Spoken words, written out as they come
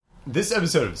This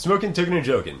episode of Smoking, Token, and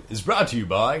Joking is brought to you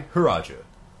by Hiracha.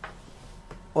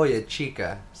 Oye,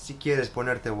 chica, si quieres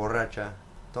ponerte borracha,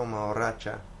 toma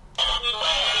borracha.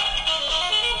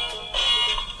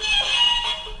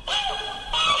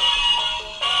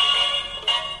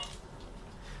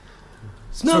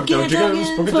 Smoking, joking,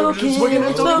 smoking, smoking,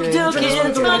 smoking,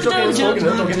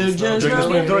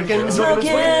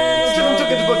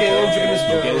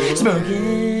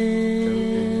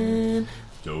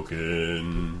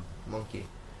 Joking. Monkey.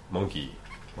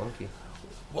 Monkey.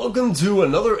 Welcome to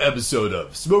another episode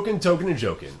of Smoking, Token, and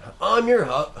Joking. I'm your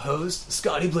host,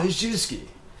 Scotty Blazejewski.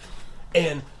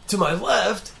 And to my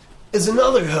left is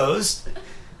another host,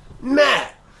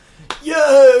 Matt.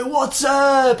 Yo, what's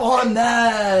up? I'm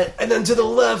Matt. And then to the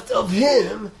left of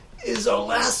him is our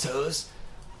last host,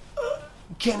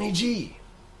 Kenny G.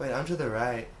 Wait, I'm to the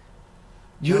right.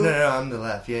 You- No, I'm the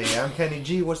left. Yeah, I'm Kenny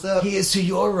G. What's up? He is to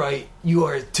your right, you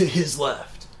are to his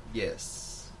left.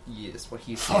 Yes, what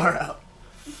he said. Far out.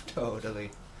 Totally.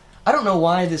 I don't know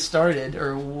why this started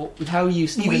or how you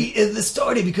even... This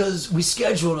started because we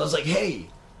scheduled, I was like, hey,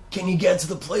 can you get to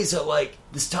the place at like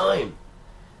this time?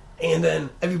 And then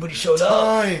everybody showed up.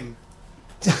 Time.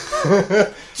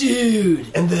 Dude.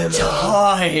 And then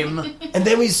Time. and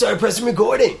then we started pressing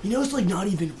recording. You know, it's like not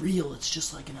even real. It's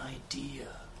just like an idea.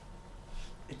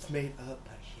 It's made up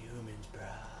by humans, bro.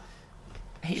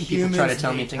 I hate when people try to Humans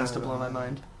tell me make things to time. blow my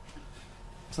mind.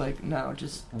 It's like, no,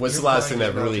 just... What's Your the last thing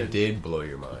mind that is really melted. did blow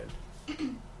your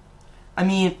mind? I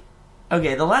mean,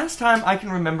 okay, the last time I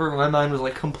can remember my mind was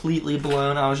like completely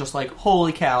blown, I was just like,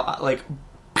 holy cow, like,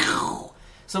 pow.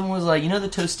 Someone was like, you know the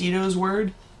Tostitos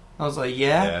word? I was like,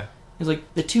 yeah. He was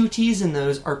like, the two T's in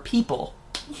those are people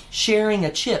sharing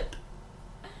a chip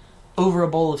over a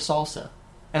bowl of salsa.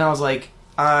 And I was like,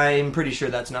 I'm pretty sure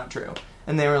that's not true.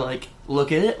 And they were like,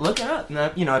 look at it, look it up. And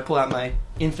I pull out my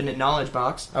infinite knowledge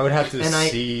box. I would have to And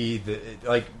see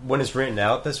like when it's written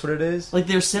out. That's what it is. Like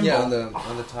their symbol. Yeah,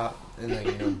 on the top, and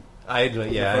then I'd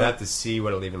have to see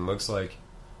what it even looks like.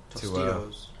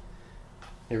 Tostitos.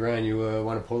 Hey Ryan, you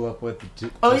want to pull up what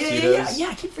the Oh, Tostitos? yeah.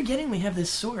 I keep forgetting we have this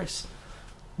source.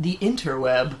 The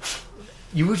interweb.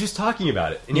 You were just talking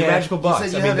about it in your Yeah. magical box. You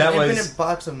said I you mean, have that an was infinite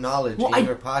box of knowledge Well, in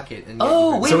your pocket. And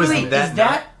Oh, you- wait, So wait, isn't wait. that Is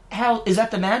that how... Is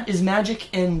that the is magic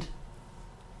and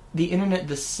the internet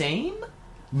the same?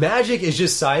 magic is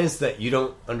just science that you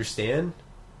don't understand.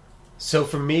 So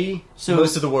for me, So-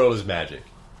 most of the world is magic.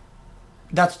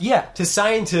 That's... Yeah. To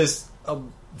scientists,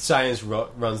 science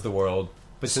runs the world.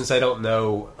 But since I don't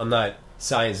know, I'm not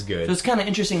science good. So it's kind of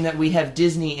interesting that we have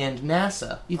Disney and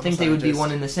NASA. You'd I'm think a they would be scientist.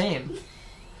 one and the same.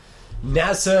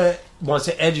 NASA wants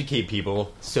to educate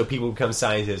people so people become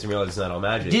scientists and realize it's not all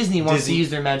magic. Disney wants to use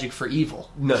their magic for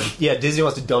evil. No, yeah, Disney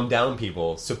wants to dumb down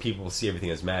people so people see everything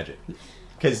as magic.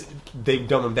 Because they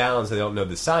dumb them down so they don't know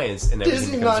the science and everything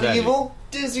Disney's becomes not magic. evil.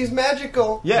 Disney's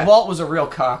magical. Yeah. Walt was a real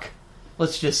cock.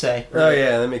 Let's just say. Oh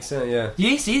yeah, that makes sense. Yeah.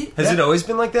 You see? Has it always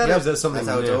been like that, or Yep, is that something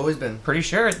that's how it's new? always been. Pretty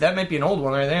sure that might be an old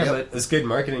one right there, Yep. but That's good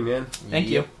marketing, man. thank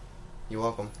you. You're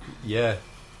welcome. Yeah,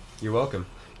 you're welcome.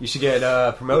 You should get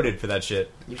promoted for that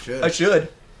shit. You should. I should.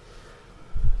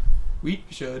 We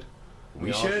should.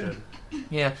 We all should.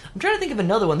 Yeah. I'm trying to think of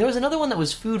another one. There was another one that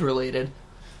was food related.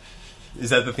 Is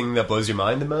that the thing that blows your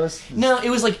mind the most? No, it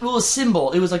was like, well, a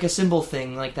symbol. It was like a symbol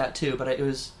thing like that too, but it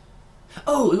was...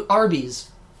 Oh, Arby's.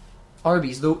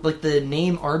 Arby's. The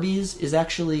name Arby's is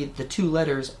actually the two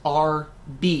letters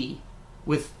RB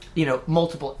with,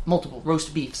 multiple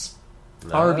roast beefs.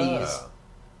 Arby's. Ah.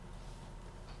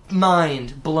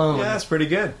 Mind blown. Yeah, that's pretty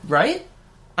good. Right?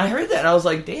 I heard that and I was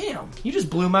like, damn, you just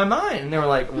blew my mind. And they were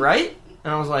like, right?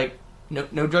 And I was like,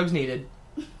 no drugs needed.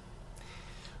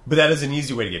 But that is an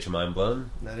easy way to get your mind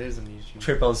blown. That is an issue.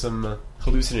 Trip on some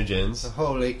hallucinogens,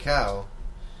 Holy cow.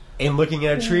 and looking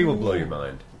at a tree will blow your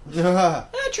mind.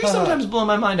 Trees sometimes blow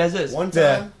my mind as is. One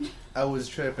time, I was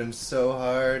tripping so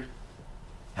hard.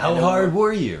 How I know. hard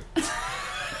were you? I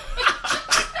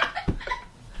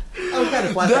was kind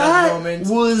of flashing at That the moment.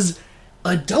 was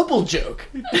a double joke.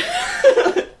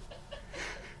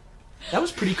 That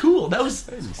was pretty cool. That was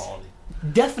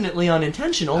definitely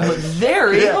unintentional, but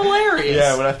very Yeah. hilarious.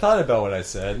 Yeah, when I thought about what I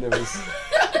said, it was.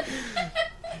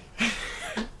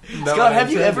 Scott,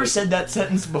 have you ever said that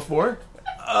sentence before?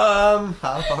 How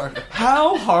hard?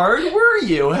 How hard were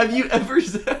you? Have you ever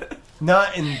said...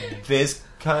 Not in this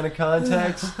kind of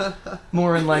context.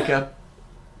 More in like a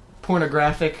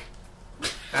pornographic...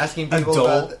 Asking people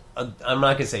Adult. about I'm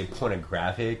not gonna say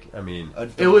pornographic. I mean,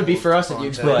 adult It would be for us if you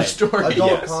explained Right. the story.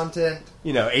 Adult Yes. content.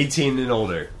 18 and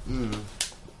older.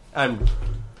 I'm.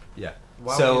 Yeah.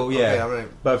 Wow, So okay, yeah. I'm gonna-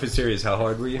 But for serious, how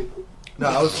hard were you? No,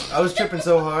 I was tripping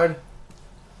so hard.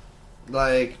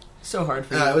 Like, So hard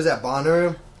for you. I was at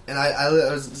Bonnaroo, and I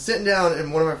was sitting down in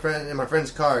my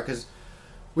friend's car because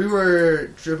we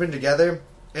were tripping together,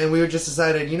 and we just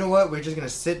decided, you know what, we're just gonna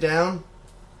sit down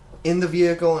in the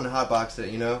vehicle and hotbox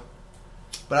it, you know.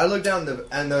 But I looked down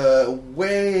the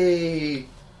way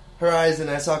horizon,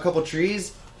 and I saw a couple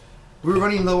trees. We were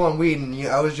running low on weed, and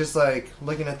I was just like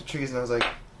looking at the trees, and I was like,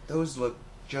 those look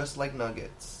just like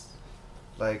nuggets,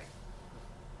 like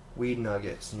weed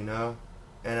nuggets, you know.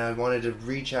 And I wanted to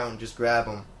reach out and just grab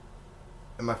them.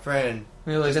 And my friend...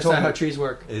 Really, that's not how trees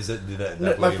work. Is it?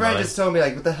 My friend just told me,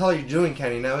 like, what the hell are you doing,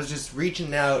 Kenny? And I was just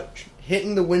reaching out,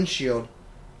 hitting the windshield.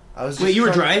 I was just Wait, you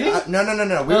were driving?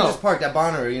 No. We were just parked at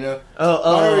Bonnaroo, you know?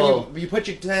 Oh. You put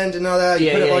your tent and all that, you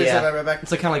put up all your stuff right back.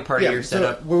 It's like kind of like part of your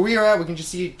setup. Where we are at, we can just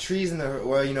see trees in the...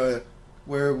 Well, you know...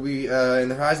 Where we in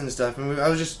the horizon and stuff, and I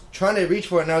was just trying to reach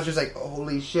for it, and I was just like,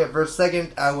 "Holy shit!" For a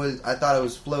second, I thought I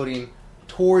was floating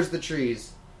towards the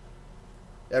trees.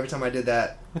 Every time I did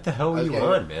that, what the hell were you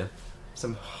on, man?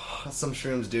 Some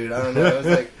shrooms, dude. I don't know. It was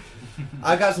like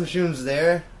I got some shrooms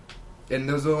there, and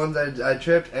those were the ones I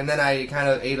tripped, and then I kind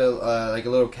of ate a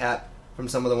little cap from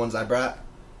some of the ones I brought.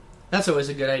 That's always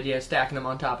a good idea, stacking them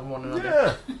on top of one another.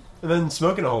 Yeah, and then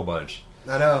smoking a whole bunch.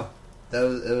 I know.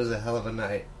 It was a hell of a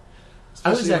night.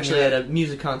 I was actually at a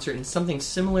music concert, and something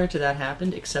similar to that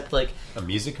happened, except like... A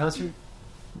music concert?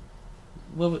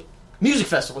 Well, music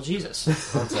festival,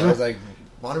 Jesus. I was like,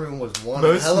 Bonnaroo was one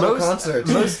hell of a concert.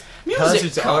 Most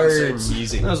concerts are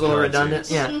music. That was a little redundant,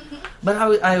 yeah. But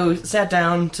I sat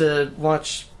down to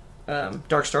watch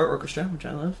Dark Star Orchestra, which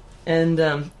I love, and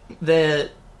there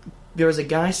was a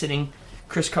guy sitting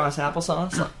crisscross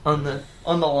applesauce on the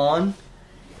lawn.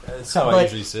 That's how I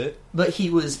usually sit. But he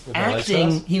was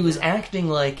acting. He was acting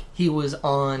like he was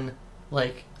on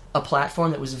like a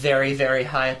platform that was very, very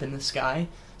high up in the sky.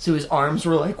 So his arms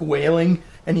were like wailing,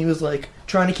 and he was like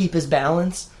trying to keep his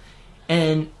balance.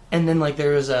 And then like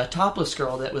there was a topless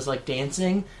girl that was like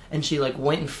dancing, and she like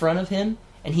went in front of him,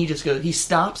 and he just goes. He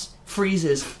stops,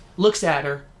 freezes, looks at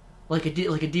her like a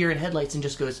deer in headlights, and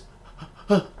just goes,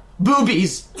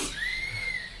 "Boobies."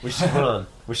 Was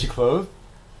she clothed?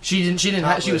 She didn't.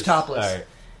 She was topless. All right.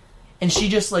 And she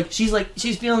just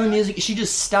she's feeling the music. She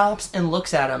just stops and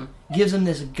looks at him, gives him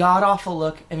this god awful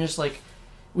look, and just like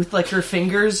with like her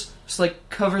fingers just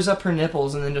like covers up her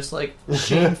nipples, and then just like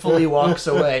shamefully walks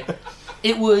away.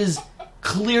 It was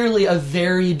clearly a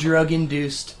very drug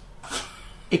induced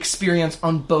experience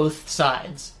on both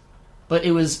sides, but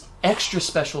it was extra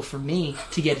special for me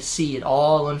to get to see it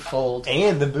all unfold.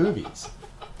 And the boobies.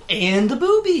 And the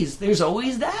boobies. There's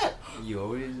always that.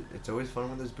 It's always fun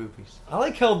with those boobies. I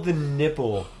like how the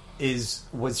nipple is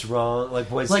what's wrong. Like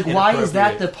what's why is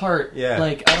that the part? Yeah.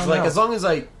 Like I don't know. As long as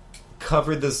I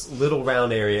cover this little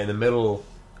round area in the middle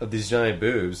of these giant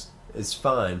boobs, it's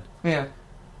fine. Yeah.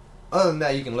 Other than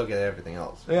that, you can look at everything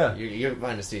else. Yeah. You're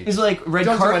fine to see. It's like red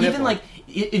carpet. Even like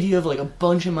if you have like a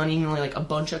bunch of money and like a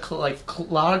bunch of a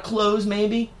lot of clothes,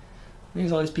 maybe.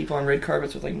 There's all these people on red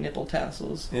carpets with like nipple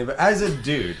tassels. Yeah, but as a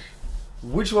dude,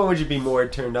 which one would you be more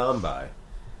turned on by?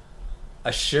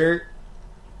 A shirt,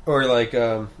 or like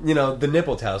the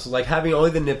nipple tassel, like having only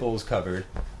the nipples covered,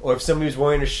 or if somebody was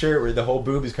wearing a shirt where the whole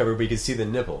boob is covered but you could see the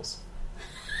nipples.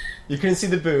 You couldn't see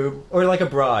the boob, or like a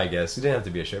bra, I guess. It didn't have to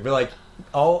be a shirt, but like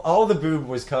all the boob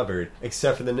was covered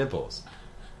except for the nipples,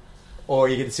 or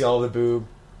you get to see all the boob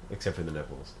except for the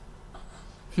nipples.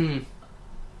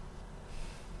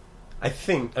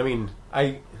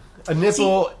 A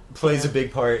nipple plays a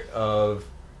big part of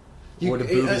what a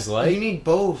boob is like. You need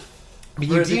both. But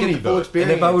you do need both.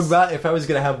 And if I was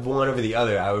gonna have one over the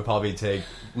other, I would probably take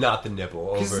not the nipple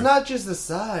over. Because it's not just the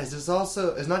size. It's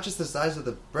not just the size of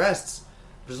the breasts,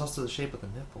 but it's also the shape of the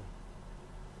nipple.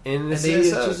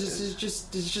 It's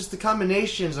just the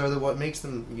combinations are what makes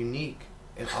them unique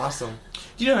and awesome.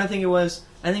 Do you know what I think it was?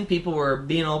 I think people were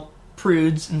being all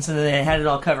prudes, and so they had it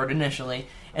all covered initially.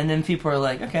 And then people are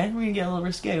like, okay, we're going to get a little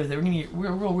risque with it. We're going to get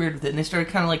real weird with it. And they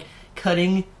started kind of like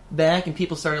cutting back, and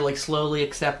people started like slowly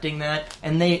accepting that.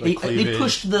 And they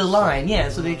pushed the line. Yeah,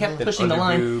 so they kept pushing the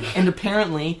line. And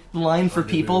apparently, the line for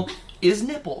people is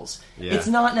nipples. Yeah. It's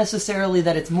not necessarily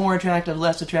that it's more attractive,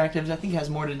 less attractive. I think it has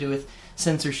more to do with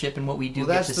censorship and what we do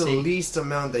get to see. That's the least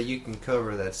amount that you can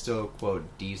cover that's still, quote,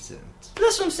 decent. But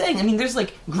that's what I'm saying. I mean, there's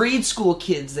like grade school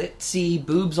kids that see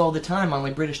boobs all the time on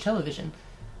like British television.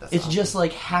 It's awesome. Just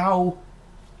like how...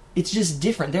 It's just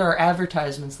different. There are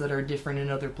advertisements that are different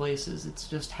in other places. It's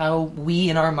just how we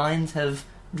in our minds have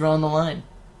drawn the line.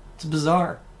 It's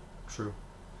bizarre. True.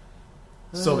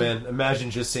 So, man,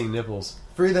 imagine just seeing nipples.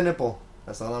 Free the nipple.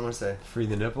 That's all I'm going to say. Free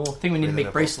the nipple? I think we need to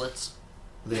make bracelets.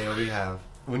 Yeah, we have.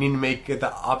 We need to make it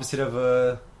the opposite of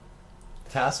a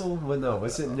tassel? What? No,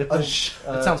 what's it? Nipple? That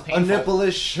sounds A painful.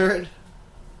 nipple-less shirt.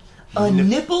 A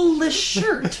nipple-less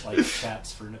shirt. Like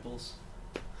chaps for nipples.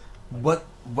 What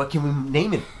can we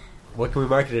name it? What can we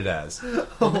market it as?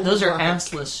 Those are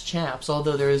assless chaps.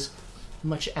 Although there is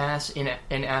much ass in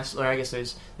an ass, or I guess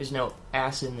there's no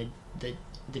ass in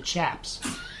the chaps.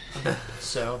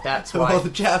 So that's why. Well, the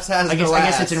chaps has I guess no I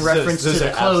guess ass. it's in reference those to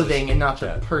are the clothing assless and not the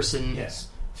chaps. person's Yeah.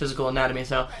 physical anatomy.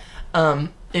 So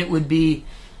it would be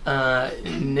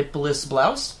nippless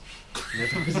blouse,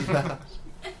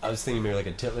 I was thinking maybe like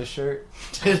a titless shirt.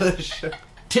 Titless shirt.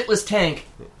 titless tank.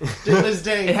 Titless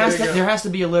tank. It has There to. you There go. has to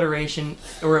be alliteration,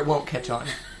 or it won't catch on.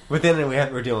 But then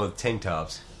we're dealing with tank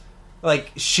tops.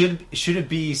 Like, should it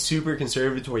be super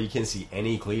conservative to where you can't see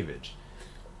any cleavage?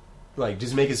 Like,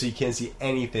 just make it so you can't see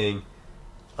anything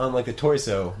on, like, the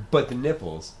torso, but the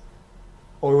nipples.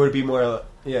 Or would it be more,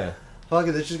 yeah. Fuck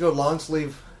it, let's just go long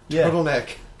sleeve Yeah. turtleneck.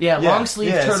 Yeah, Yeah, long sleeve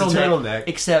yeah, it's a turtleneck, turtleneck.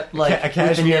 except like a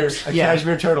cashmere, with the nips.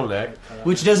 cashmere turtleneck.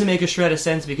 Which doesn't make a shred of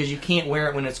sense because you can't wear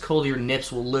it when it's cold. Your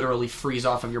nips will literally freeze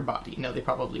off of your body. No, they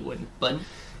probably wouldn't, but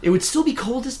it would still be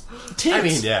cold as tits. I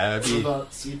mean, yeah, it'd What be...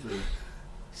 about see-through?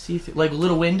 See through, like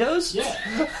little windows.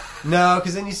 Yeah. No,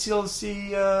 because then you still see,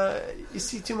 you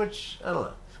see too much, I don't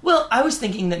know. Well, I was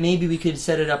thinking that maybe we could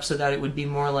set it up so that it would be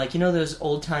more like, you know, those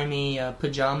old timey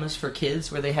pajamas for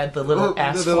kids where they had the little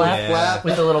ass the little flap flap.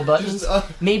 with the little buttons.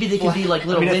 Just, Maybe they could be like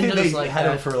little I mean, I think windows they like had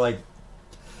them that for, like,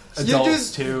 You adults,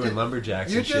 just- too, and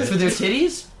lumberjacks you and just- shit. for their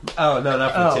titties. Oh, no,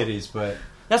 not for Oh. titties, but...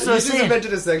 That's what you I was just saying.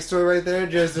 invented a sex toy right there,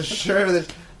 just to show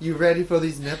that you ready for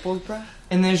these nipples, bruh?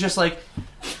 And there's just like,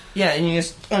 yeah, and you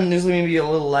just and there's maybe a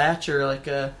little latch or like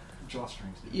a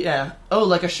Drawstrings. Dude. yeah. Oh,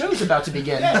 like a show's about to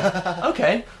begin.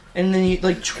 Okay, and then you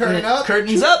like Curtain up.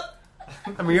 curtains up,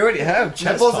 I mean, you already have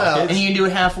chest Nipples out. pockets. and you can do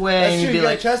it halfway, That's and true, you'd you be got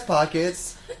like, chest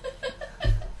pockets.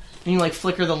 and you like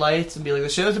flicker the lights and be like, the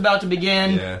show's about to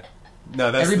begin. Yeah.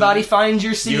 No, that's Everybody find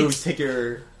your You seats. take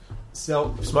your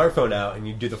smartphone out and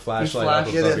you do the flashlight flash-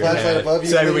 up Yeah, above the your flashlight head, above you,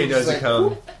 so and everybody then knows you to just come.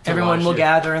 to Everyone watch will it.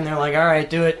 gather, and they're like, all right,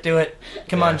 do it.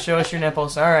 Come Yeah. on, show us your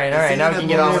nipples. All right, See now we can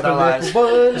get on with our lives.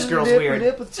 One, This girl's nipple, weird.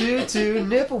 Nipple two,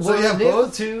 nipple So one, you have nipple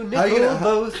both? two, How you nipple gonna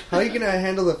both. How are you gonna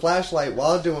handle the flashlight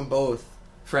while doing both?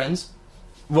 Friends,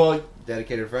 Well,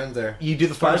 Dedicated friends there. you do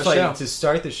the Start the show. flashlight to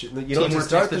start the show. You don't Teamwork just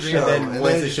start makes the the show, dream and then work.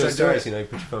 once And the then show you start starts, doing you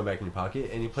put your phone back in your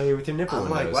pocket and you play with your nipple I'm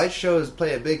like, windows. light shows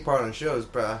play a big part on shows,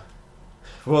 bruh.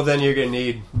 Well, then you're gonna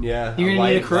need, You're gonna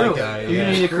light, need a crew. light guy, You're yeah.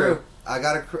 gonna need a crew. I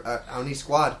got a crew. I'll need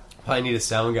squad. Probably need a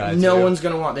sound guy. No too. one's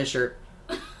gonna want this shirt.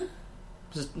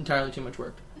 This is entirely too much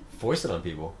work. Force it on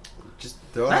people. Just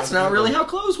throw it That's on not people. really how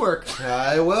clothes work.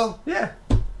 I will. Yeah.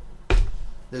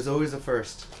 There's always a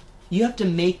first. You have to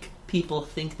make people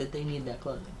think that they need that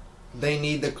clothing. They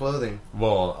need the clothing.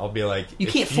 Well, I'll be like, You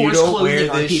if can't you force don't wear clothing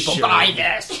on this people. shirt- Buy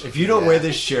this. If you don't Yeah. wear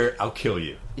this shirt, I'll kill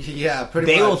you. Yeah, pretty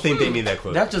They much. will think they need that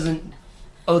clothing. That doesn't.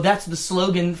 Oh, that's the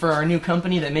slogan for our new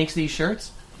company that makes these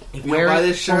shirts. If you Wear don't buy it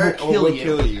this or shirt, we'll or kill we'll you.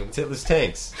 kill you. Titless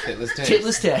tanks. Titless tanks.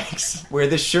 Titless tags. Wear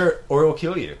this shirt or it'll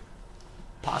kill you.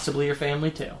 Possibly your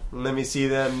family too. Let me see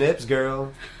them nips,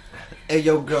 girl. Hey,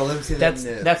 yo, girl, let me see That's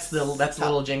them nips. that's the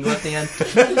little jingle at the end.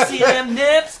 Let me see them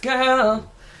nips,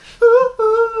 girl.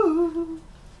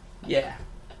 Yeah.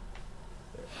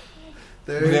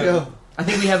 There you Yeah. go. I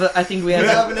think we have a. I think we We have.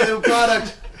 have a new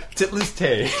product. Titless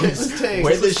tanks. Titless tanks.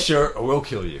 Wear this shirt or we'll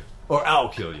kill you. Or I'll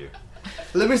kill you.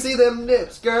 Let me see them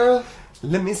nips, girl.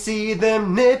 Let me see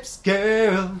them nips,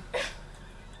 girl.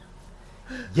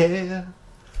 Yeah.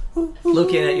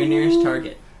 Locate at your nearest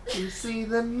Target. Let me see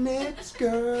them nips,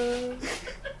 girl.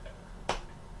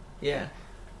 Yeah.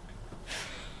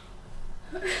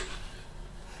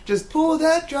 Just pull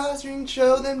that drawstring,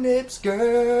 show them nips,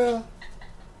 girl.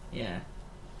 Yeah.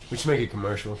 We should make a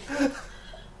commercial.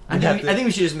 I think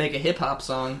we should just make a hip hop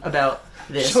song about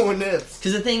this. Showing nips.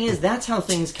 Because the thing is, that's how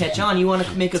things catch on. You want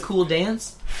to make a cool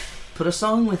dance? Put a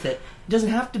song with it. It doesn't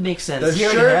have to make sense. He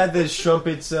already Sure. had the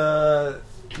strumpets, No,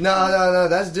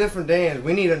 that's different dance.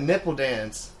 We need a nipple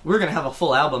dance. We're going to have a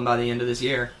full album by the end of this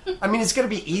year. I mean, it's gonna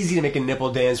be easy to make a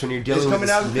nipple dance when you're dealing It's with coming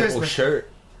this out in nipple Christmas. shirt.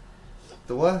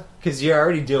 The what? Because you're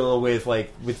already dealing with,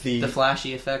 with The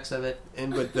flashy effects of it.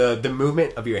 and with the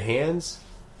movement of your hands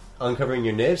uncovering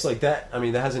your nips like that. I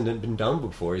mean, that hasn't been done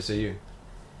before, so you.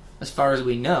 As far as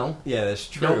we know. Yeah, that's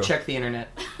true. Don't check the internet.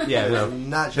 Yeah, no.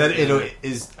 Not That checking it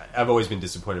is. I've always been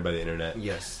disappointed by the internet.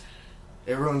 Yes.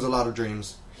 It ruins a lot of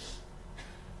dreams.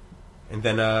 And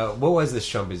then, what was this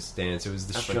trumpet dance? It was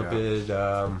the I forgot.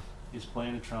 trumpet. He's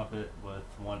playing the trumpet with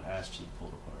one ass cheek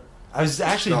pulled apart. I was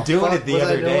actually The doing fuck it the was I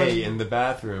other day doing? in the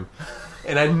bathroom,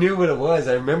 and I knew what it was.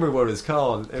 I remember what it was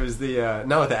called. It was the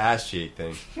not with the ass cheek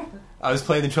thing. I was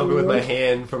playing the trumpet with my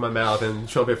hand from my mouth and the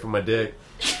trumpet from my dick,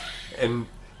 and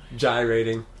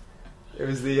gyrating. It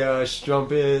was the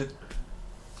strumpet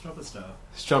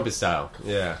style.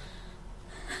 Yeah.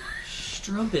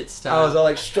 Strumpet I style. was all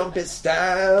like strumpet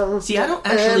style. See, I don't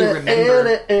actually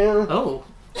remember. Oh.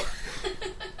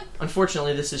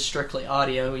 Unfortunately, this is strictly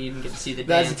audio. You didn't get to see the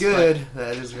dance. That's good.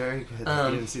 That is very good.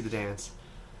 Um, You didn't see the dance.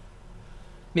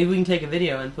 Maybe we can take a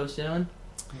video and post it on.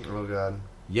 Oh god.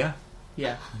 Yeah,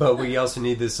 Yeah. but we also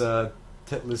need this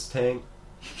titless tank.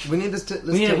 We need this.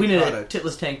 We need a product.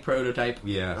 Titless Tank prototype.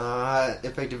 Yeah.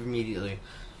 Effective immediately.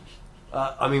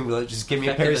 I mean, well, just give me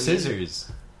a pair of Effective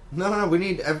scissors. No. We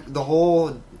need the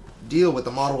whole deal with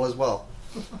the model as well.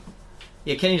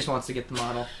 Yeah, Kenny just wants to get the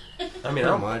model. I mean,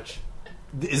 How I don't, much?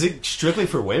 is it strictly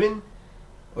for women?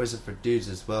 Or is it for dudes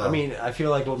as well? I mean, I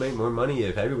feel like we'll make more money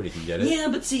if everybody can get it. Yeah,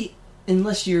 but see,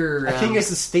 unless you're... I think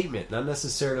it's a statement, not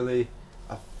necessarily.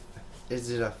 is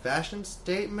it a fashion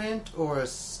statement or a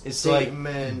It's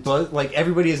statement? like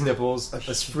everybody has nipples.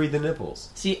 Let's free the nipples.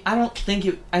 See, I don't think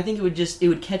it... I think it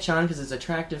would catch on because it's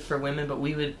attractive for women, but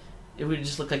it would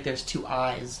just look like there's two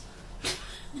eyes.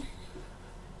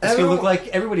 It's gonna look like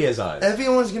everybody has eyes.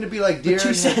 Everyone's gonna be like deer two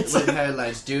in sets. with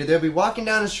headlights, dude. They'll be walking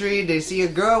down the street, they see a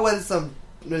girl with some,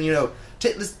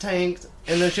 titless tanks,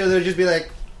 and they'll just be like,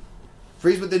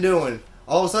 freeze what they're doing.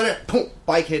 All of a sudden, boom,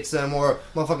 bike hits them, or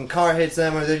motherfucking car hits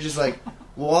them, or they're just like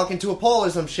walking to a pole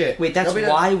or some shit. Wait, that's They'll be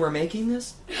why we're making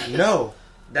this? No,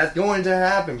 that's going to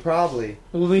happen probably.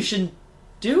 Well, we should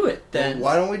do it then. Well,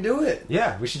 why don't we do it?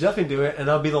 Yeah, we should definitely do it, and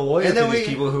I'll be the lawyer And for then these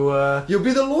people who. You'll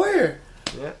be the lawyer.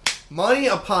 Yeah. Money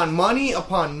upon money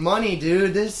upon money,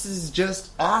 dude. This is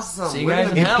just awesome. So you We're guys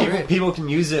gonna can be help. rich. People can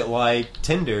use it like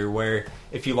Tinder, where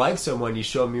if you like someone, you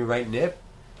show them your right nip.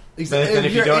 Exactly. Then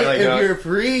if you don't, like, if you're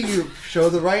free, you show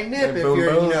the right nip. Like, If boom,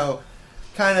 you're, boom.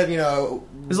 kind of,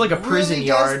 It's like a prison really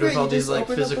yard desperate, with all you these just like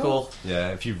open the physical... Yeah,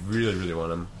 if you really, really want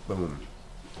them, boom,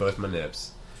 both my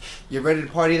nips. You're ready to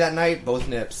party that night, both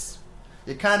nips.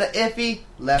 You're kind of iffy,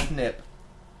 left nip.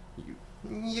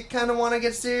 You kind of want to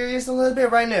get serious a little bit,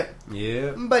 right nip.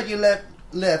 Yeah. But you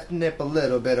left nip a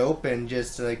little bit open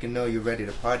just so they can know you're ready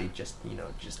to party, just in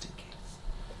case.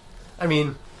 I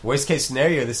mean, worst case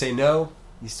scenario, they say no,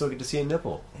 you still get to see a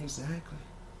nipple. Exactly.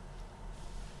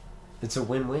 It's a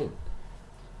win-win.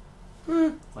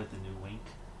 Like the new Wink.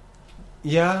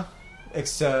 Yeah,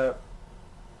 except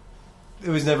it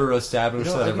was never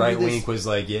established You know, I that the can right do this- wink was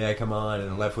like, yeah, come on,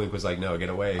 and the left wink was like, no, get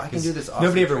away. I can 'Cause do this awesome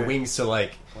nobody ever trick. winks to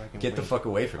like, Or I can get the wink. fuck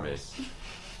away from me.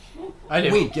 I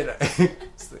do. Wink, get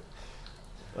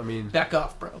I mean, Back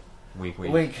off, bro. wink,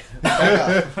 wink. Wink.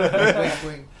 Back up. Wink,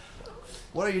 wink.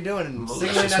 What are you doing?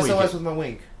 Malicious Signaling SOS winking. with my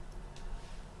wink.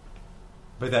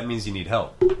 But that means you need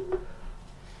help.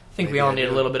 I think we Maybe all I need a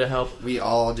do. little bit of help. We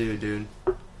all do, dude.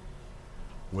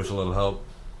 With a little help.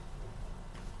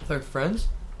 With our friends?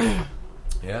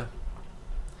 Yeah.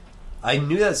 I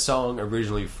knew that song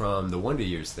originally from the Wonder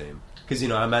Years theme. Because,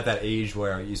 I'm at that age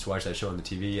where I used to watch that show on the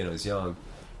TV and I was young.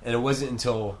 And it wasn't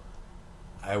until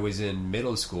I was in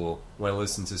middle school when I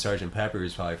listened to Sgt.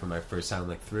 Pepper's probably for my first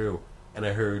time through. And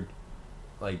I heard,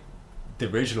 the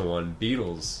original one,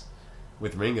 Beatles,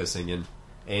 with Ringo singing.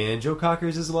 And Joe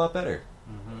Cocker's is a lot better.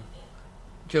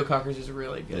 Joe Cocker's is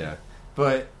really good. Yeah.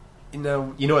 But, you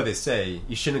know what they say.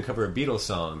 You shouldn't cover a Beatles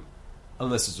song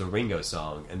unless it's a Ringo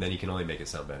song. And then you can only make it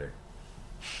sound better.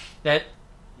 That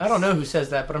I don't know who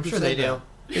says that, but I'm Who sure they said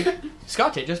do.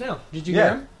 Scott did just now. Did you Yeah.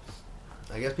 hear him?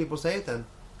 I guess people say it then.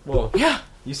 Well, Yeah.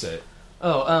 you say it.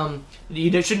 Oh,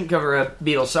 you shouldn't cover a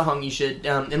Beatles song. You should,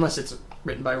 unless it's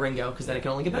written by Ringo, because then it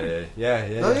can only get better. Yeah.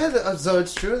 Oh yeah, so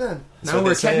it's true then. That's Now what we're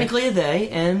they say. technically a they,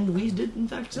 and we did in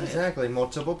fact say it. Exactly.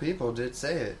 Multiple people did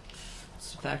say it.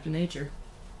 It's a fact of nature.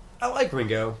 I like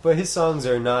Ringo, but his songs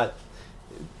are not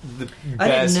the I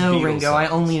best didn't know Beatles Ringo. songs. I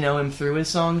only know him through his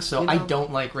songs, so You know- I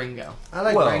don't like Ringo. I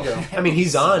like well, Ringo. I mean,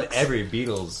 he's on every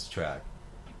Beatles track.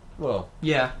 Well,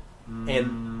 Yeah.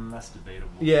 And- That's debatable.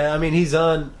 yeah, I mean, he's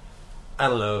on... I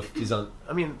don't know if he's on...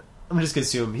 I mean, I'm just going to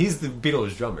assume he's the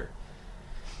Beatles drummer.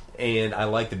 And I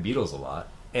like the Beatles a lot.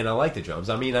 And I like the drums.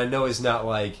 I mean, I know it's not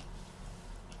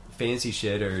fancy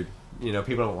shit or,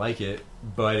 people don't like it,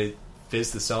 but it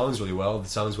fits the songs really well. The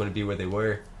songs wouldn't be where they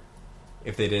were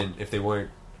if they weren't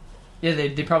Yeah,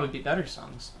 they'd probably be better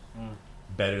songs.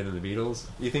 better than the Beatles.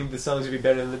 You think the songs would be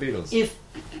better than the Beatles?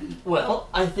 Well,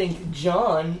 I think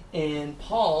John and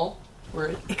Paul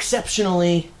were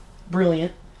exceptionally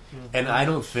brilliant. And I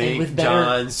don't think with better-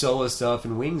 John's solo stuff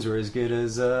and Wings were as good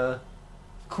as the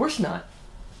Of course not.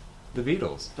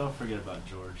 Beatles. Don't forget about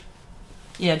George.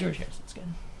 Yeah, George Harrison's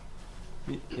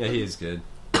good. Yeah, he is good.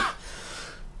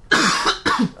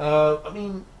 I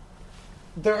mean,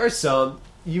 there are some,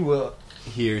 you will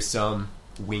hear some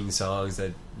Wing songs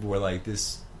that were like,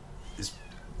 this is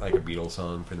like a Beatles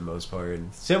song for the most part,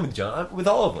 and same with John, with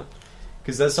all of them,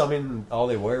 because that's, I mean, all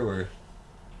they were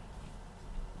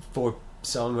 4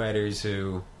 songwriters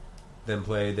who then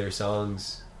played their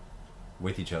songs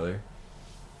with each other.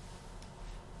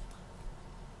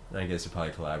 And I guess they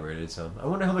probably collaborated some. I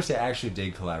wonder how much they actually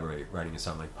did collaborate writing a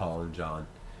song like Paul and John.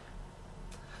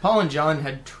 Paul and John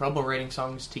had trouble writing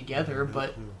songs together,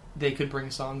 but they could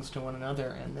bring songs to one another,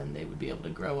 and then they would be able to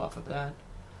grow off of that.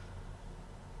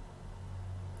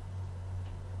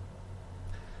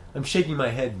 I'm shaking my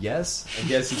head yes. I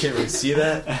guess you can't really see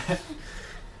that.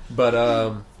 But,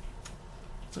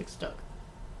 It's like stuck.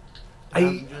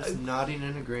 I'm just nodding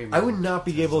in agreement. I would not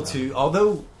be able to,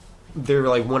 although they're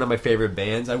like one of my favorite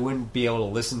bands, I wouldn't be able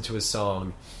to listen to a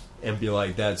song and be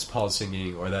like, that's Paul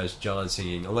singing or that's John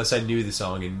singing, unless I knew the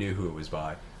song and knew who it was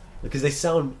by. Because they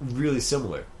sound really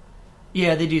similar.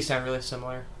 Yeah, they do sound really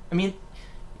similar. I mean,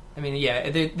 yeah,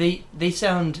 they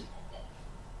sound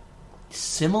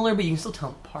similar, but you can still tell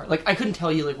them apart. Like, I couldn't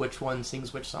tell you like which one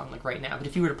sings which song like right now, but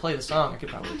if you were to play the song, I could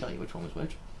probably tell you which one was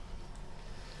which.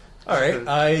 Alright,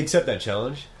 I accept that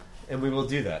challenge, and we will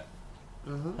do that.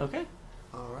 Okay.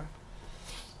 All right.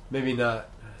 Maybe not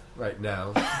right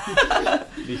now,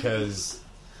 because...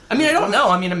 I mean, I don't know.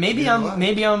 I mean, maybe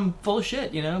I'm full of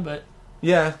shit, you know, but...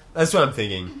 Yeah, that's what I'm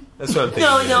thinking.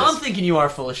 No, I'm thinking you are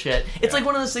full of shit. It's like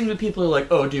one of those things where people are like,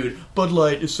 oh, dude, Bud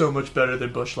Light is so much better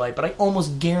than Busch Light, but I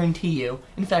almost guarantee you,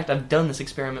 in fact, I've done this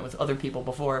experiment with other people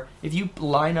before, if you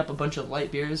line up a bunch of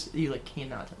light beers, you, like,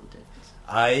 cannot tell the difference.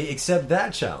 I accept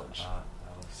that challenge. I'll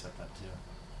accept that too.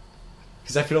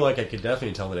 Because I feel like I could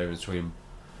definitely tell the difference between...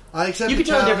 I accept You could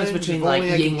tell the difference challenge, between, if like,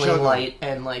 only I can chug Yingling 'em. Light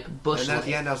and, like, Busch And at Light.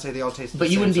 the end, I'll say they all taste the But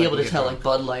same. you wouldn't be so I able can to get tell, drunk. like,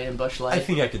 Bud Light and Busch Light. I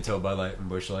think I can tell Bud Light and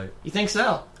Busch Light. You think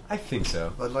so? I think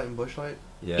so. Bud Light and Busch Light.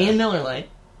 Yeah. And Miller Light.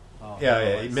 Oh,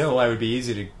 Yeah. Miller Light would be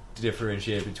easy to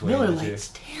differentiate between Miller the Light's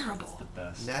two. terrible. The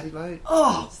best. Natty Light.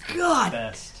 Oh, God.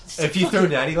 Best. If you throw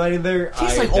Natty Light in there,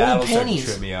 Tastes like that'll old start to pennies.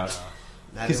 trip me out.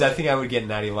 Natty Because I Light. think I would get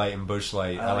Natty Light and Busch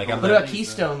Light. I like I'm What not- about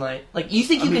Keystone Light? Like, you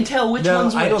think you can tell which no,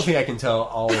 one's which? I don't think I can tell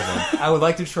all of them. I would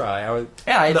like to try. I would.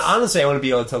 Yeah, it's... No, honestly, I want to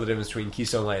be able to tell the difference between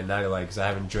Keystone Light and Natty Light because I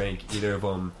haven't drank either of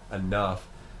them enough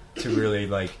to really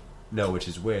like know which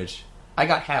is which. I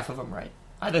got half of them right.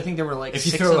 I think there were like If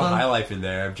you 6 throw of a them. High Life in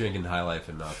there, I'm drinking High Life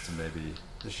enough to maybe.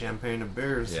 The champagne of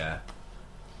beers. Yeah.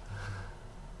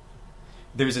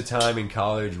 There was a time in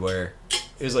college where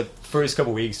it was like first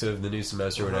couple weeks of the new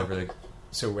semester or whatever. Like,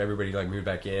 so everybody like moved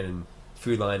back in, and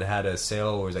Food Line had a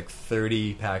sale where it was like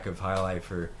 30 pack of High Life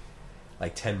for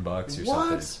like $10 or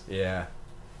What? something. Yeah.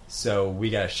 So we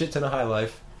got a shit ton of High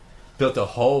Life, built a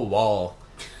whole wall,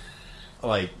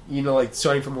 like like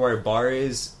starting from where a bar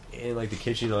is in like the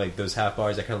kitchen, like those half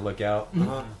bars that kind of look out.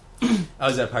 Uh-huh. I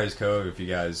was at Pirates Cove, if you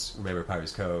guys remember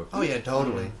Pirates Cove. Oh yeah,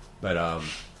 totally. But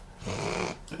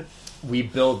we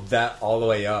built that all the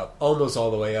way up, almost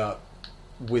all the way up,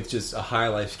 with just a High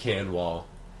Life can wall,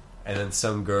 and then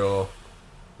some girl,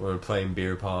 when we were playing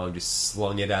beer pong, just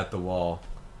slung it at the wall,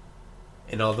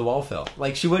 and all the wall fell.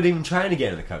 Like she wasn't even trying to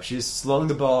get in the cup; she just slung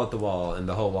the ball at the wall, and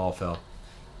the whole wall fell.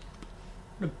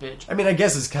 What a bitch. I mean, I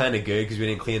guess it's kind of good because we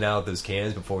didn't clean out those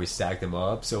cans before we stacked them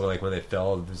up, so like when they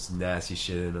fell, there's nasty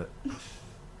shit in it.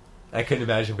 I couldn't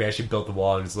imagine if we actually built the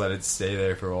wall and just let it stay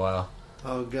there for a while.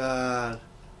 Oh god.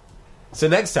 So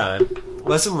next time,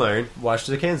 lesson learned, wash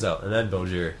the cans out and then build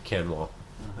your can wall.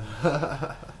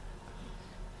 Damn.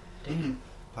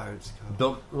 Pirates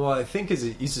Cove. Well, I think as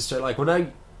it used to start, like when I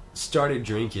started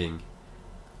drinking,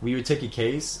 we would take a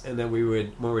case and then we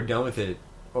would, when we're done with it,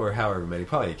 or however many,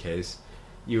 probably a case,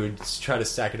 you would try to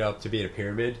stack it up to be a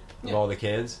pyramid of Yeah. all the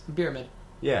cans. Pyramid.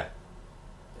 Yeah.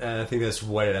 And I think that's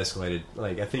what it escalated.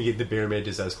 Like, I think the pyramid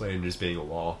just escalated into just being a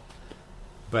wall.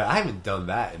 But I haven't done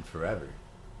that in forever.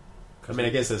 I mean, I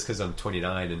guess that's because I'm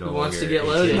 29 and no Who wants to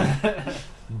longer get 18. loaded?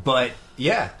 But,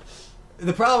 yeah.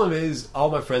 The problem is, all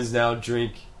my friends now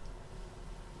drink,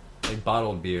 like,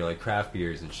 bottled beer, like, craft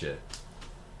beers and shit.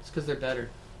 It's because they're better.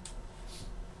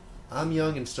 I'm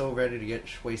young and still ready to get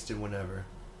wasted whenever.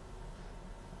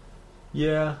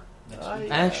 Yeah. I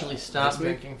actually stopped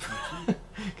next week? drinking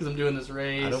because I'm doing this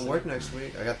race. I don't work next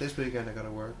week. I got this weekend. I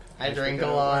gotta work. I Next drink week a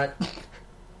gotta lot. work.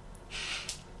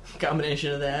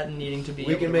 Combination of that and needing to be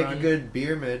We able can to make run. a good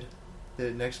beer mid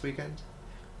the next weekend.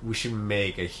 We should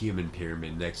make a human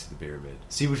pyramid next to the pyramid.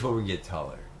 See which one we can get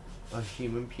taller. A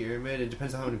human pyramid. It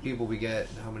depends on how many people we get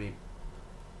and how many.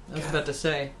 I was about to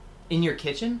say, in your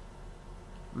kitchen,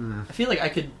 I feel like I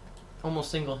could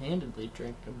almost single-handedly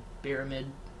drink a pyramid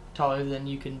taller than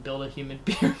you can build a human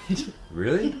pyramid.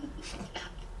 Really?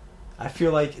 I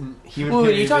feel like in human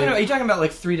Wait, pyramid... are you talking about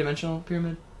like three-dimensional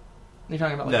pyramid? Are you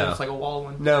talking about like No. just like a wall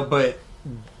one? No, but...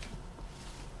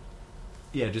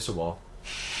 Yeah, just a wall.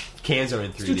 Cans are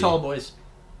in 3D. Let's do tall boys.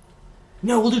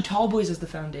 No, we'll do tall boys as the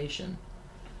foundation.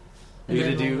 And You're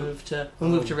then gonna we'll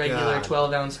move to regular God.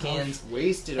 12-ounce cans.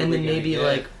 Wasted. And then maybe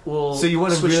like we'll So you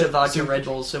wanna switch really- to vodka so- Red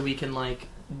Bulls so we can like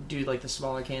do like the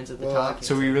smaller cans at the Well, top.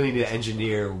 So we really need to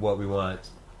engineer what we want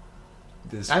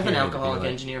this I have an pyramid to be alcoholic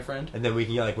like. engineer friend. And then we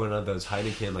can get like one of those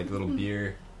Heineken, like little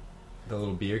beer... The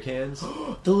little beer cans.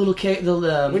 The little keg, we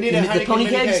need a the Heineken pony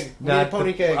mini kegs. keg. We need a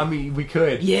pony keg. I mean, we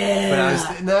could. Yeah, But I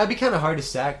was, no, that'd be kind of hard to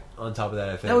stack on top of that,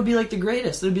 I think. that would be like the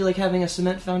greatest. It would be like having a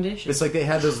cement foundation. It's like they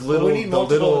had those Well, little, we need the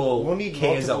multiple- little we'll need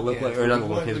cans that multiple look like, cans. or not What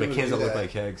little we cans, wanna but do cans is that do look that. like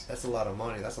kegs. That's a lot of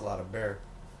money. That's a lot of beer.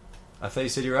 I thought you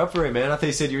said you were up for it, man. I thought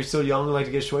you said you were still young and like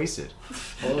to get wasted.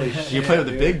 Holy shit! You play with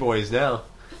the dude. big boys now.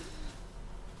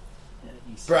 Yeah,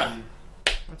 Bruh.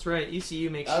 That's right. ECU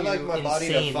makes I'd you like my body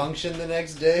to insane. function the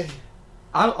next day.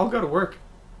 I'll go to work.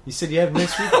 You said you have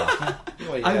next week off.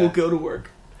 Well, yeah. I will go to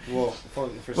work. Well, for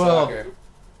Well, soccer.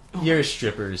 You're a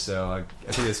stripper, so I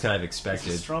think that's kind of It's a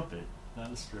expected. strumpet,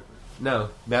 not a stripper.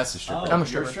 No, Matt's a stripper. I'm a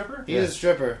you're stripper. He yeah. is a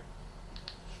stripper.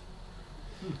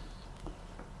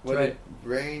 What right. a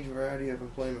range, variety of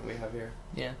employment we have here.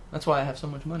 Yeah, that's why I have so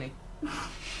much money.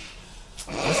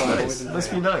 That's nice.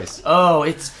 Must be nice. Oh,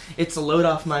 it's a load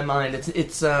off my mind.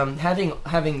 It's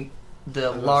having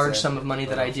the love large saying sum of money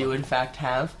that I load do off. in fact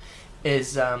have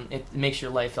is it makes your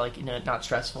life like not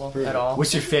stressful Prove at it. all.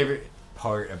 What's your favorite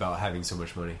part about having so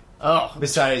much money? Oh,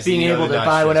 Besides being able to not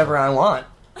buy whatever stressful. I want.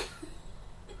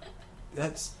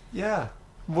 That's yeah.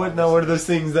 What are those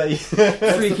things that you?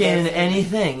 Freaking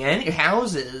anything, any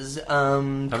houses,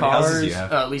 many cars. houses do you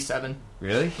have? At least 7.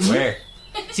 Really? Where?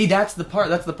 See, that's the part.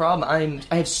 That's the problem.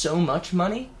 I have so much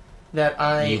money that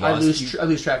You I lost-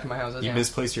 lose track of my houses. You Yeah.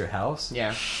 misplaced your house?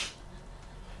 Yeah.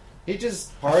 He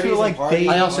just I parties feel like and parties.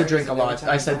 I and also parties drink a and lot. every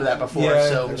I time said he that goes, before. Yeah,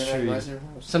 So they're that's gonna have true. nicer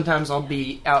house. sometimes I'll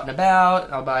be out and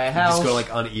about. I'll buy a You house. just go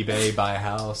like on eBay, buy a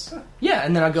house. Yeah,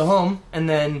 and then I go home, and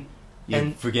then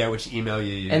You forget which email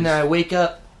you use. and then I wake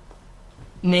up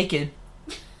naked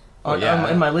Oh, yeah.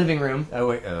 in my living room oh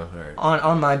wait, oh all right.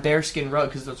 on my bearskin rug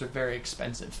because those are very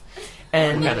expensive,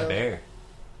 and What kind of bear?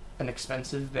 an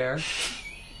expensive bear.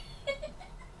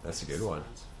 That's a good one.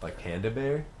 Like panda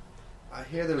bear. I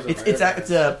hear there's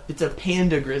a It's a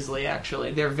panda grizzly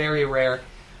actually. They're very rare.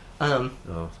 Oh,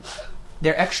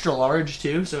 They're extra large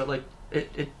too, so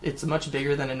it's much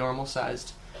bigger than a normal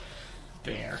sized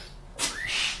bear.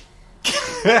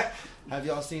 Have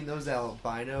y'all seen those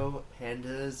albino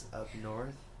pandas up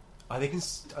north? are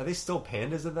they still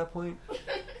pandas at that point?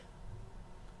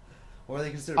 Or are they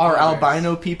considered Are polar bears?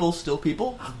 albino people still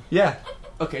people? Yeah.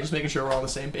 Okay, just making sure we're all on the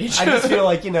same page. I just feel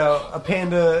like a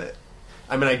panda.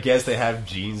 I mean, I guess they have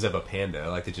genes of a panda,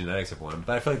 like the genetics of one,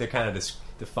 but I feel like they're kind of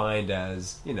defined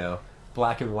as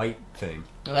black and white thing.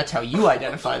 Well, that's how you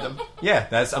identify them. Yeah,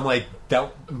 I'm like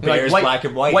that bear's white- black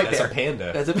and white. white That's bear. a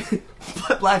panda. That's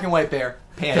a black and white bear.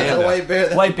 That's Panda. a white bear.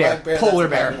 That's White a bear. black Polar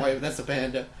that's a bear. white- that's a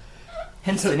panda.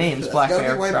 Hence the names That's black gotta be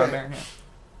bear, white brown bear. bear. Yeah.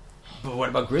 But what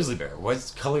about grizzly bear?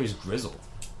 What color is grizzle?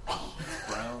 Brown,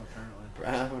 apparently.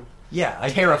 Brown. Yeah, I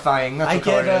Terrifying. That's I what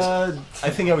color get. it is. I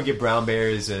think I would get brown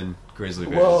bears and grizzly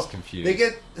bears Well, confused. they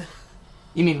get.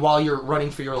 You mean while you're running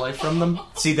for your life from them?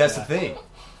 See, that's the thing.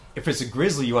 If it's a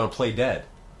grizzly, you want to play dead,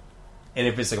 and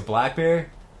if it's like a black bear,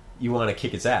 you want to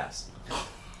kick its ass.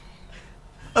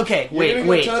 Okay, You're wait, gonna go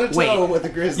wait, toe-to-toe wait. with the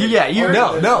grizzly. Yeah, you- Or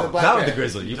No, the no, black not with bear. the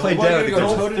grizzly. You No, play why dead are with you the gonna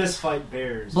grizzly. toe-to-toe? Fist fight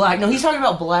bears. Black. No, he's talking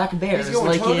about black bears, He's going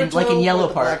like in toe-to-toe Yellow with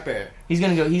the Park. black bear. He's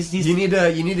gonna go. He's You need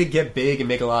to get big and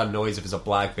make a lot of noise if it's a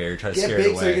black bear. Try to Get scare big,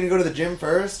 it so you're away. gonna go to the gym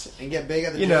first and get big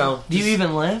at the You gym. know, Do you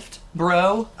even lift,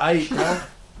 bro?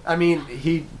 I mean,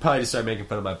 he probably just started making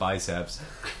fun of my biceps,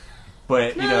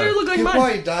 but No, you look like He'll mine.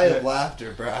 probably die of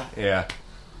laughter, bruh. yeah.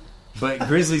 But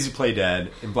grizzlies, you play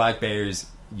dead, and black bears,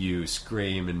 you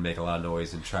scream and make a lot of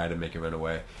noise and try to make it run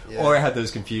away. Yeah. Or have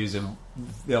those confused, and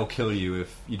they'll kill you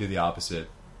if you do the opposite.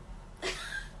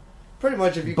 Pretty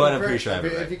much, if you But I'm confront, pretty sure I have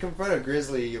it right. if you confront a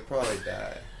grizzly, you'll probably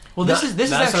die. Well, this No, is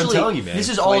that's what I'm actually telling you, man. this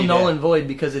is Play all null dead. and void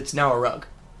because it's now a rug.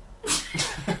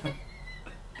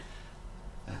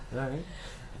 All right.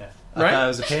 Yeah. I Right? thought it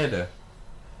was a panda.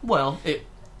 Well,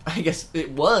 I guess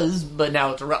it was, but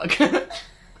now it's a rug.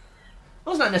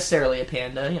 Well, it's not necessarily a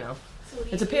panda,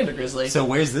 It's a panda grizzly. So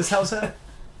where's this house at?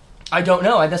 I don't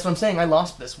know. That's what I'm saying. I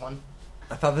lost this one.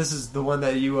 I thought this is the one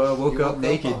that you woke You up woke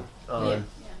naked up on.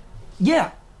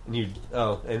 Yeah. And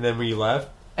and then when you left,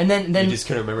 And then You just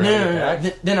couldn't remember no, how to no, get no,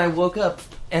 back? no. Then I woke up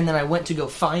and then I went to go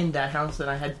find that house that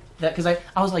I had that because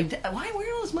I was like, why? Where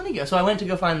did all this money go? So I went to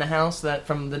go find the house that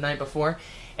from the night before,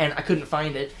 and I couldn't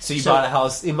find it. So you bought a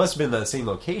house. It must have been the same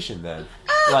location then,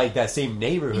 like that same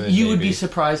neighborhood. You would maybe. be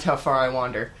surprised how far I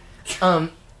wander.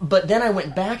 But then I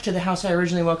went back to the house I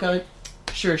originally woke up.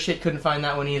 Sure as shit, couldn't find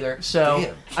that one either. So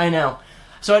Damn. I know.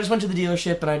 So I just went to the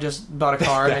dealership and I just bought a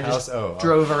car The and I just house- oh, oh.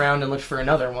 drove around and looked for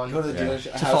another one Go to the Yeah.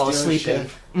 dealership. to fall asleep in.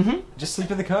 hmm Just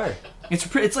sleep in the car.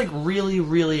 It's like really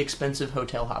really expensive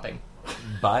hotel hopping.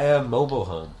 Buy a mobile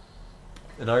home,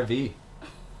 an RV.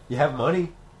 You have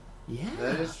money. Yeah,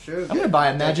 That is true. I'm gonna buy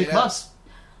a magic bus.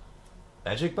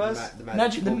 Magic bus.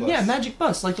 Magic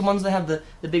bus, like the ones that have the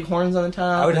big horns on the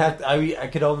top. I would have. I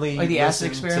could only Like the acid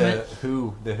listen experiment?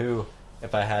 to the Who,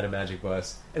 if I had a magic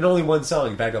bus, and only one song.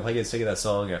 In fact, I'll probably get sick of that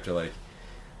song after like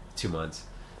 2 months.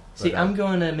 See, But, I'm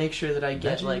going to make sure that I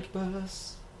get Magic like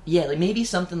bus. yeah, like maybe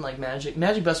something like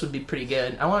Magic Bus would be pretty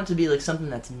good. I want it to be like something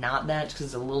that's not that because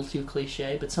it's a little too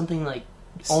cliche, but something like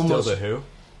almost. Still the Who.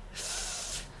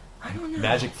 I don't know.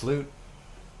 Magic flute.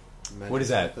 What is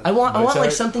that? I want like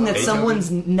Mozart? something that Beethoven?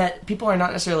 someone's people are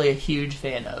not necessarily a huge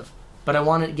fan of, but I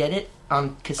want to get it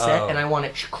on cassette Oh. and I want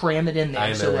to cram it in I there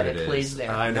know so what that it is. plays there.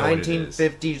 I know what it is.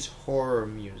 1950s horror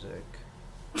music.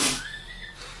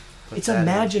 It's a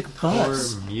magic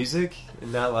bus. Horror music,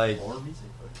 and not like Or music.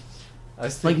 I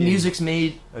was Like thinking, music's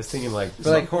made. I was thinking like, For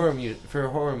like horror for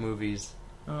horror movies.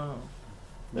 Oh.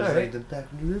 Alright.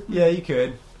 Yeah, you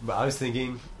could, but I was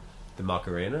thinking the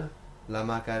Macarena. La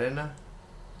Macarena.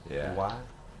 Yeah. Why?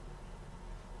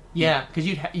 Yeah, because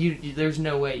you there's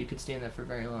no way you could stand that for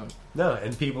very long. No,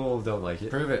 and people don't like it.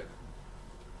 Prove it.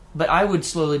 But I would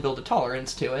slowly build a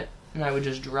tolerance to it, and I would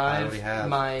just I drive already have.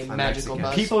 my I'm magical Mexican.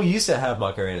 bus. People used to have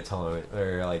Macarena tolerant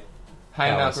or like High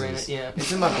calluses. Macarena, yeah.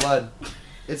 It's in my blood.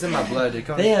 It's in my blood. It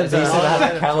comes. They have it's They used to Oh, have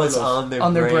all a callus total.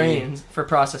 on their brains for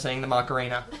processing the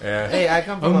Macarena. Yeah. Hey, I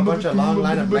come from a bunch of long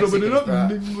line of Mexicans, bro.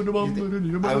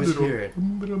 I was hear it.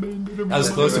 I was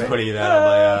close to putting that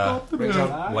on my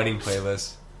Ringtone. wedding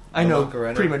playlist. I know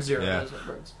Macarena? pretty much zero Yeah. of those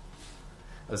words.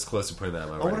 I was close to putting that on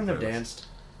my I wedding wouldn't have playlist. danced.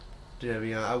 Dude, to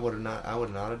be honest, I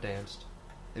would not have danced.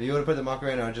 If you would have put the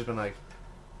Macarena, I'd just been like,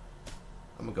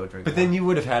 I'm gonna go drink. But then you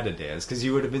would have had to dance because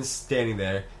you would have been standing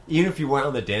there, even if you weren't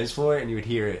on the dance floor, and you would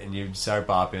hear it, and you'd start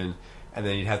bopping, and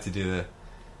then you'd have to do the,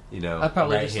 I'd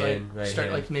probably right just hand, like right start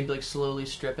hand. like maybe like slowly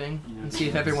stripping Yeah. and see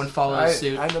if everyone follows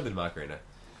suit. I know the Macarena.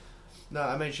 No,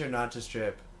 I made sure not to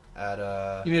strip at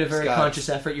You made a very Scott's. conscious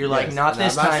effort. You're like, Yes. not No,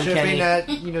 this I'm not time, stripping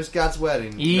Kenny. at Scott's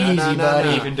wedding. Easy, buddy.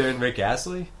 Even during Rick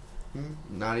Astley.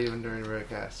 Not even during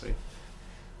Rick Astley.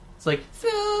 It's like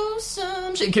throw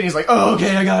some shit. Kenny's like, oh,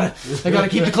 okay, I gotta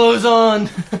keep the clothes on.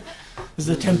 This is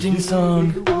a tempting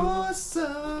song. Want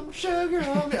some sugar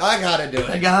on me? I gotta do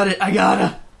I it. got it. I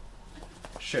gotta.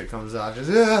 Shirt comes off.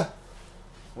 Just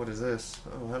what is this?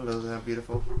 Oh, hello there,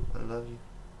 beautiful. I love you.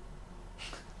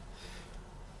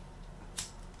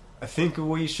 I think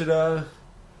we should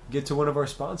get to one of our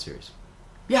sponsors.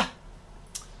 Yeah.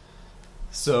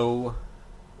 So,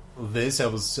 this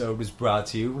episode was brought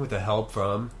to you with the help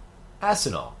from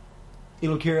Asinol.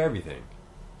 It'll cure everything.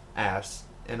 Ass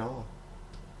and all.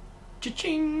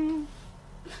 Cha-ching.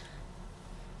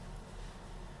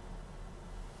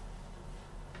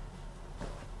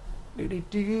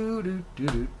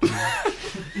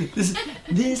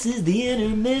 This is the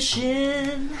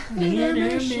intermission. The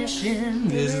intermission.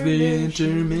 This is the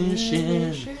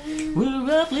intermission. We're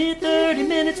roughly 30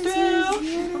 minutes through.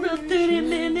 We're roughly 30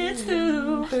 minutes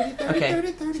through.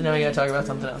 Okay, so now we gotta talk about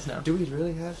something else now. Do we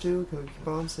really have to? Can we keep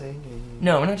on singing?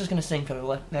 No, we're not just gonna sing for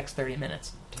the next 30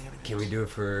 minutes. Damn it. Can we do it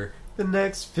for the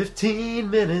next 15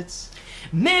 minutes?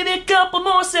 Maybe a couple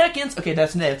more seconds. Okay,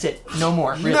 that's it. No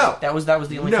more. Really. No. That was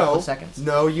the only couple of seconds.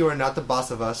 No, you are not the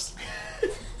boss of us.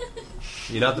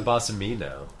 You're not the boss of me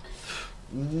now.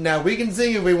 Now we can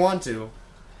sing if we want to.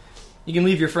 You can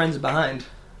leave your friends behind.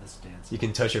 Let's dance. You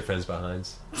can touch your friends'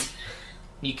 behinds.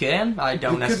 You can. I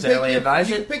don't You can necessarily pick advise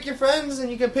you it. can pick your friends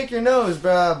and you can pick your nose,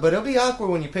 bruh. But it'll be awkward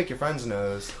when you pick your friend's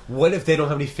nose. What if they don't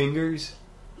have any fingers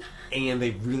and they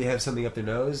really have something up their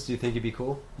nose? Do you think it'd be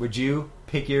cool? Would you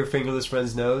pick your fingerless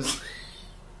friend's nose?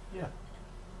 Yeah.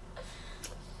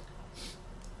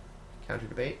 Counter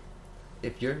debate.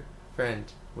 If your friend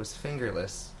was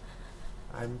fingerless,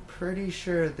 I'm pretty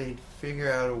sure they'd figure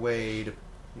out a way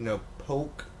to,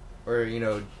 poke or,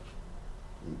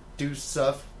 do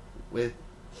stuff with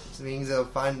things. They'll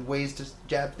find ways to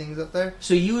jab things up there.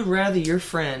 So you would rather your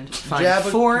friend find Jab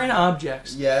a- foreign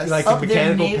objects, Yes. Like Up a their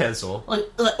mechanical knee- pencil.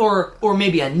 or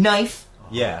maybe a knife,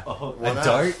 Yeah. Oh, why A not?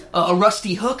 dart? a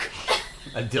rusty hook,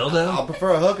 A dildo? I'll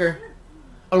prefer a hooker.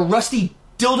 a rusty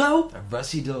dildo? A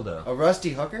rusty dildo. A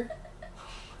rusty hooker?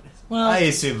 Well, I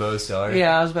assume most are.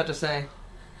 yeah, I was about to say.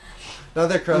 No,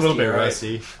 they're A crusty. little bit right?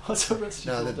 rusty. What's a rusty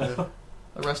No, dildo?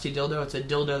 A rusty dildo. It's a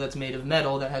dildo that's made of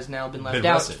metal that has now been left Been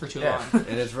out rusted. for too Yeah. long.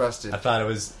 And it's rusted. I thought it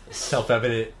was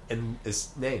self-evident in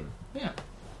its name. Yeah.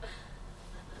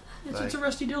 It's Like- a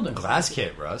rusty dildo. Glass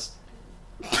can't rust.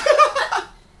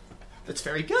 That's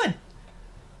very good.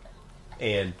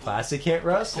 And plastic can't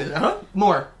rust.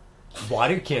 More.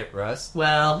 Water can't rust.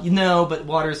 Well, you know, but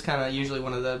water is kind of usually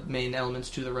one of the main elements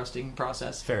to the rusting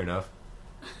process. Fair enough.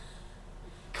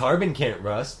 Carbon can't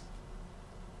rust.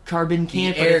 Carbon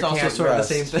can't, but air it's also can't sort rust.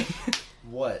 of the same thing.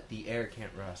 What? The air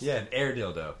can't rust. Yeah, an air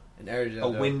dildo. An air A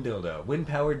dildo. wind dildo.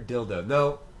 Wind-powered dildo.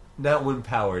 No, not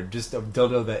wind-powered. Just a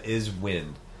dildo that is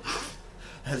wind.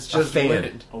 That's A just fan.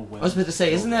 wind. A wind I was about to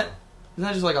say, isn't that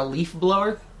just like a leaf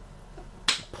blower?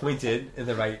 Pointed in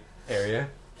the right area.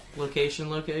 Location,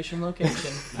 location,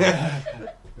 location.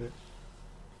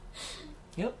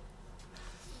 Yep.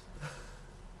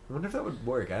 I wonder if that would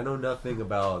work. I know nothing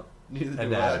about Neither do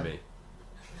anatomy.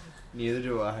 I. Neither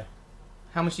do I.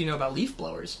 How much do you know about leaf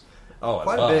blowers? Oh,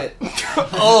 Quite a lot. bit.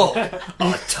 Oh,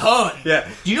 a ton. Yeah.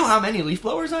 Do you know how many leaf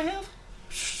blowers I have?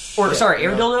 Or, sorry,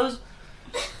 air no. dildos?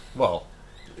 Well,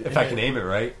 if I can aim it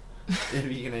right. If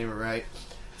you can aim it right.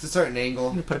 It's a certain I'm angle.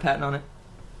 gonna put a patent on it.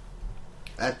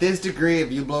 At this degree,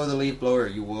 if you blow the leaf blower,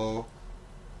 you will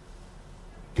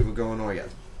go an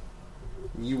orgasm.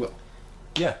 You will.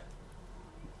 Yeah.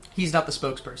 He's not the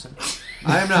spokesperson.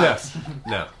 I am not.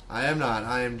 No. I am not.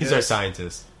 I am He's just, our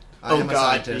scientist. I am Oh,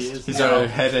 God, a scientist. he is. He's No. our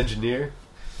head engineer.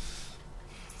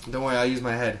 Don't worry, I'll use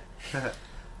my head.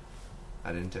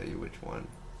 I didn't tell you which one.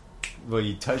 Well,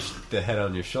 you touched the head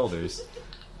on your shoulders.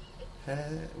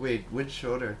 Wait, which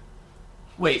shoulder?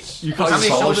 Wait, You how many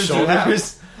shoulders do you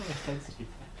have?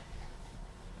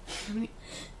 How many?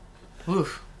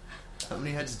 Oof. How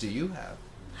many heads do you have?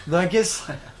 No, I guess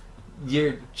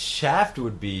your shaft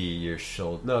would be your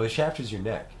shoulder. No, the shaft is your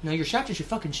neck. No, your shaft is your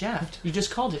fucking shaft. You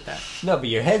just called it that. No, but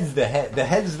your head's the head. The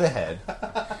head's the head.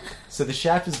 So the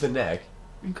shaft is the neck.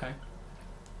 Okay.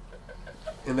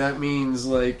 And that means,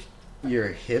 like, your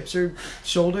hips are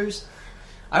shoulders?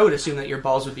 I would assume that your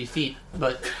balls would be feet,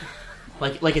 but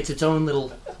like it's its own little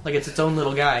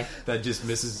guy. That just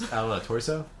misses out on a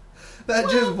torso? That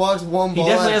just walks one ball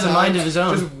definitely at has a time. mind of his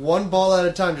own. Just one ball at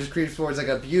a time just creeps forward. It's like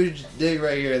a huge dig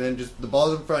right here, and then just the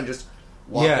balls in front just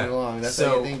walking Yeah, along. That's so-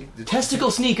 how you think. Testicle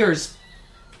sneakers.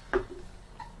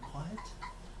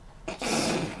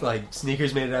 Like,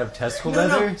 sneakers made out of testicle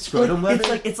leather? Scrotum Like,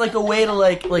 leather? it's like a way to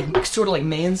like sort of like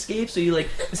manscape. So you like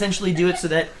essentially do it so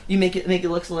that you make it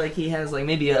look like he has like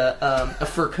maybe a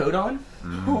fur coat on,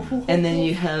 and then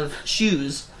you have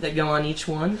shoes that go on each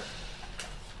one.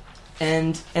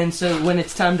 And so when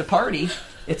it's time to party,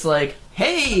 it's like,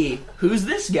 hey, who's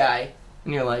this guy?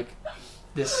 And you're like,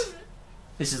 this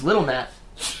is Little Matt.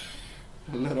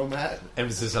 Little Matt.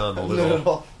 Emphasis on the little.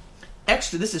 Little.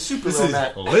 Extra, this is super This Little is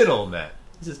Matt. little Matt.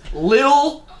 This is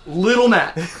little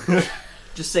Matt.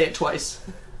 Just say it twice.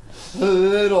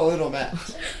 Little Matt.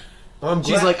 I'm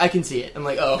She's like, I can see it. I'm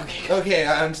like, oh, okay. Okay,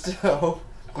 I'm so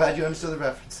glad you understood the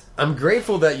reference. I'm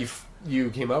grateful that you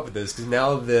came up with this, because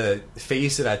now the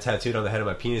face that I tattooed on the head of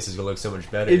my penis is going to look so much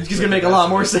better. It's just gonna make a lot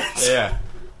more sense. Yeah.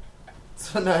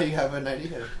 So now you have an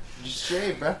idea. Just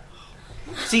shave, bro.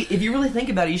 See, if you really think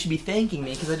about it, you should be thanking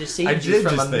me because I just saved I you did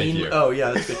from just a thank mean. you. Oh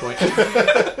yeah, that's a good point.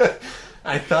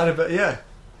 I thought about, yeah.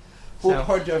 What So-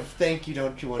 part of thank you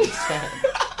don't you understand?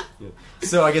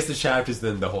 So I guess the shaft is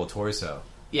then the whole torso.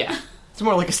 Yeah, it's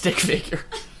more like a stick figure.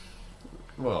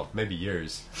 Well, maybe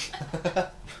yours.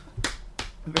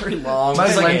 Very long,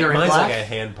 Mine's like slender, and mine's black. like a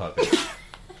hand puppet.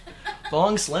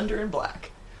 Long, slender, and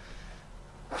black,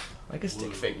 like a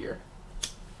stick figure.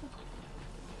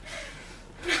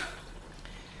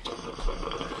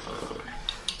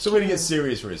 So we're going to get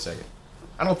serious for a second.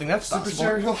 I don't think that's Super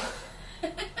possible. circle.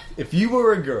 If you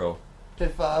were a girl,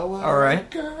 If I were All right.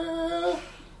 a girl.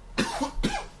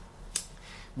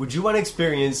 would you want to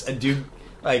experience a dude,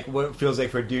 like what it feels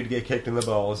like for a dude to get kicked in the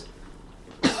balls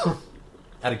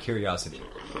out of curiosity?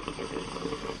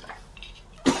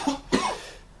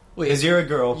 Wait, Because you're a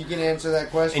girl. You can answer that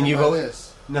question And you've by always-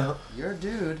 this. No. You're a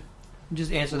dude.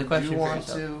 just answer the Do question you for want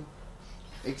yourself.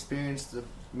 to experience the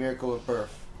miracle of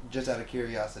birth just out of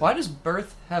curiosity? Why does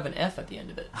birth have an F at the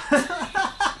end of it?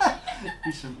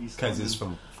 He's from East Because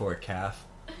London. it's for a calf.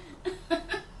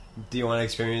 Do you want to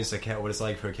experience what it's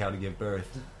like for a cow to give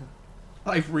birth?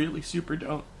 I really super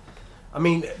don't. I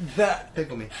mean, that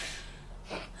Pickle me.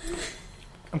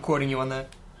 I'm quoting you on that.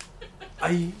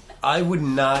 I would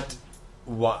not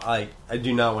I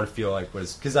do not want to feel like what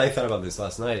it's, because I thought about this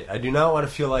last night. I do not want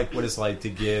to feel like what it's like to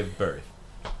give birth.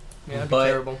 Yeah, that'd be But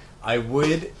terrible. I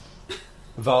would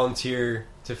volunteer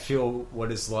to feel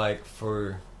what it's like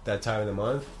for that time of the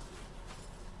month.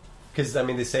 Because, I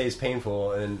mean, they say it's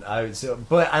painful, and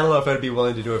but I don't know if I'd be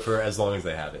willing to do it for as long as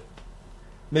they have it.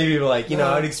 Maybe, like, you know,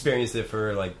 I'd experience it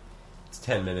for, like,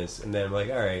 10 minutes, and then I'm like,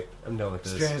 alright, I'm done with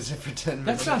this. Experience it for 10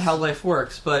 minutes. That's not how life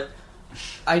works, but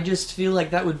I just feel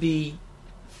like that would be...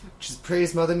 Just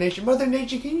praise Mother Nature. Mother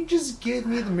Nature, can you just give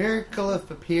me the miracle of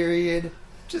a period?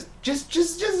 Just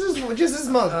this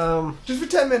month. Just for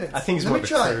 10 minutes. I think it's Let more me of a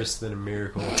try. curse than a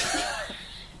miracle.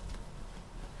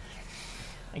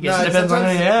 I guess it depends on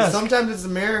who you ask. Sometimes it's a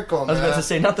miracle, I was man. about to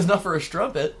say, not enough for a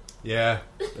strumpet. Yeah,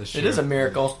 that's true. It is a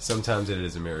miracle. Sometimes it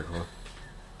is a miracle.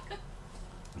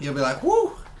 You'll be like,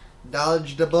 whoo!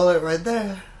 Dodged a bullet right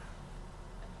there.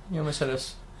 You almost had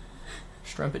us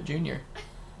Strumpet Jr.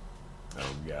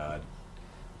 Oh, God.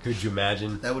 Could you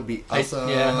imagine? That would be awesome.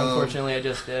 Yeah, unfortunately I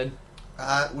just did.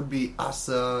 That would be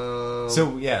awesome.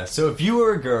 So if you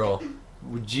were a girl,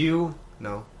 would you...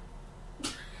 No.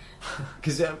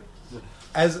 Because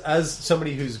as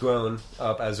somebody who's grown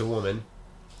up as a woman,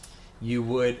 you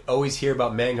would always hear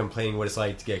about men complaining what it's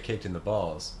like to get kicked in the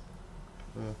balls.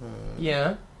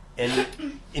 Yeah. And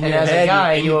in And your as a head,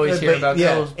 guy, you always hear about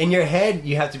girls. In your head,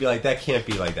 you have to be like, that can't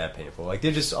be like that painful. Like,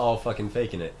 they're just all fucking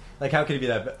faking it. Like, how could it be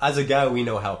that? As a guy, we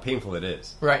know how painful it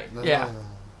is. Right, yeah.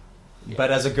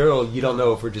 But as a girl, you don't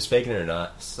know if we're just faking it or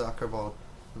not. Soccer ball,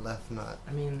 left nut.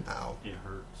 I mean, Ow. It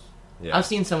hurts. Yeah. I've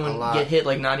seen A someone lot. get hit,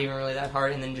 like, not even really that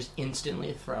hard, and then just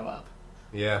instantly throw up.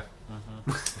 Yeah.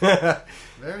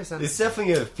 Very sensitive. It's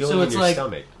definitely a feeling So in it's your like,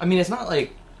 stomach. I mean, it's not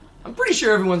like... I'm pretty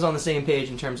sure everyone's on the same page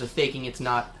in terms of faking it's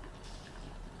not...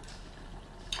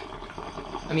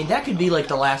 I mean, that could be, like,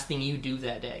 the last thing you do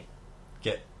that day.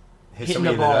 Hit Hitting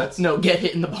somebody the in the ball. nuts? No, get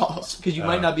hit in the balls. Because you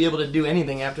might not be able to do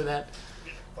anything after that.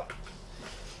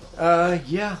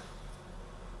 Yeah.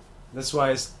 That's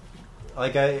why it's...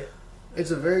 Like,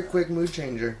 It's a very quick mood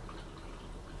changer.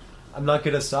 I'm not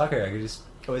good at soccer. I could just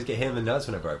always get hit in the nuts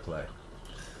whenever I play.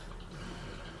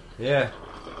 Yeah.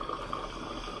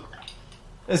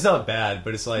 It's not bad,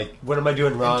 but it's like, what am I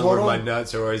doing wrong where total- my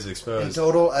nuts are always In exposed?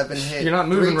 total, I've been hit. You're not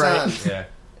moving 3 right. times. Yeah.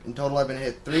 In total, I've been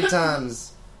hit 3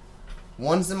 times.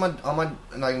 Once the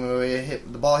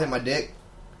ball hit my dick.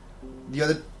 The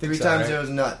other 3 Dick's times alright. it was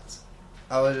nuts.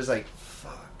 I was just like,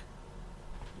 fuck.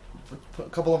 A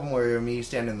couple of them were me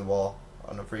standing in the wall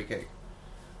on a free kick.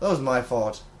 That was my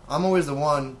fault. I'm always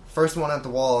the first one at the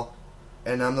wall,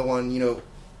 and I'm the one,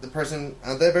 the person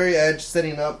on the very edge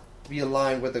setting up to be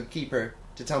aligned with the keeper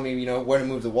to tell me, where to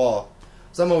move the wall.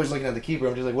 So I'm always looking at the keeper.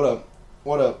 I'm just like, what up?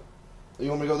 What up? You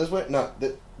want me to go this way? No,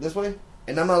 this way?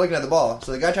 And I'm not looking at the ball.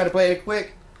 So the guy tried to play it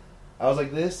quick. I was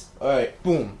like this. All right,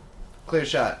 boom. Clear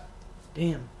shot.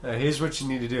 Damn. Here's what you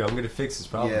need to do. I'm going to fix this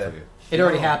problem Yeah. for you. It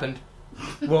already No. happened.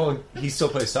 Well, he still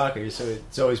plays soccer, so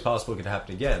it's always possible it could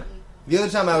happen again. The other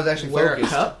time I was actually Wear a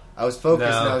focused. cup? I was focused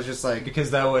No. and I was just like,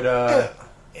 Because that would,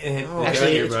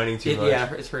 Actually, you're it's- running too much.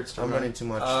 Yeah, it hurts to I'm run. running too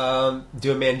much.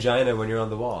 Do a mangina when you're on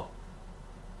the wall.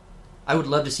 I would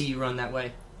love to see you run that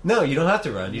way. No, you don't have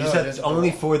to run. You No, just it have isn't to only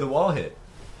the wall. for the wall hit.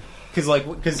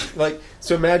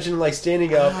 So imagine like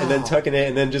standing up and then Ow. tucking it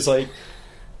and then just like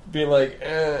being like,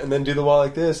 and then do the wall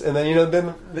like this, and then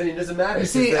then it doesn't matter. You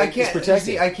see, 'cause I it's can't. You protected.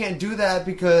 see, I can't do that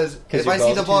because 'Cause if your I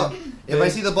see the ball's ball, too if I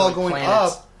big. see the ball Like going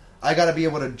planets. up, I gotta be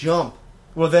able to jump.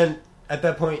 Well, then at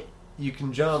that point you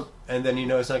can jump, and then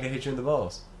it's not gonna hit you in the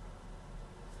balls.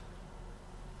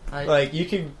 Like you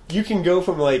can go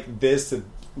from like this to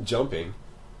jumping.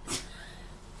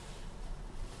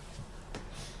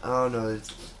 I don't know.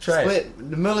 It's Try split.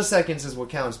 The milliseconds is what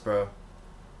counts, bro.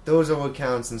 Those are what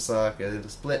counts in soccer. The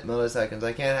split milliseconds.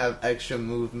 I can't have extra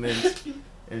movement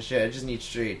and shit. I just need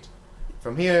straight.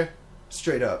 From here,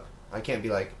 straight up. I can't be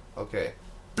like, okay,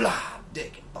 blah,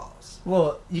 dick and balls.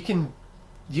 Well, you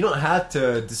don't have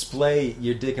to display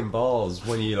your dick and balls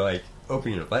when you like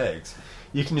open your legs.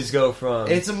 You can just go from.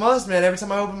 It's a must, man. Every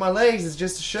time I open my legs, it's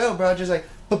just a show, bro. Just like,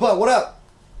 but what up?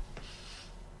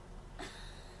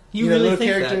 you know, really little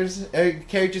think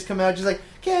characters come out just like,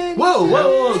 Kenny,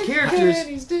 Whoa, characters.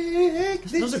 Kenny's dick,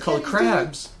 that? Those are called Kenny's dick.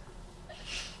 crabs.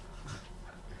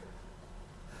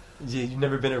 You've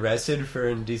never been arrested for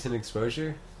indecent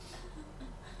exposure?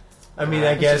 I mean, It's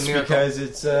I a guess miracle. because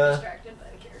it's Distracted by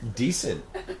the character. decent.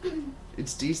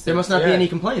 It's decent. There must not be Yeah. any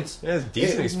complaints. Yeah, it's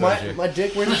decent It's exposure. my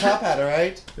dick wears a top hat,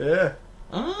 alright? Yeah.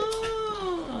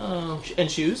 Oh.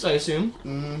 And shoes, I assume.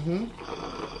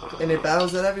 Mm-hmm. And it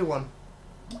battles at everyone.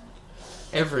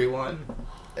 Everyone.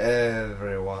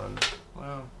 Everyone.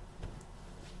 Wow.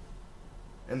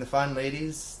 And the fine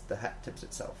ladies, the hat tips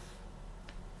itself.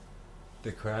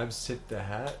 The crabs tip the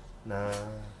hat. Nah.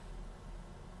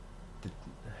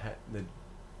 The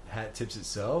hat tips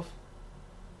itself.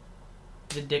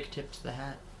 The dick tips the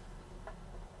hat.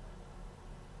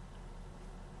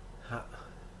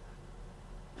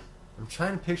 I'm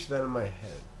trying to picture that in my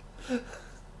head.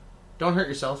 Don't hurt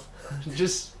yourself.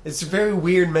 Just, it's a very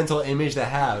weird mental image to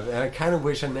have, and I kind of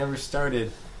wish I never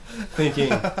started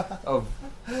thinking of.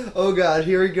 Oh god,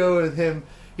 here we go with him.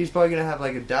 He's probably gonna have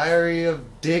like a diary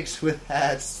of dicks with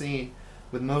hats scene,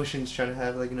 with motions trying to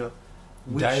have like,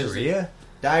 which is it? Diarrhea?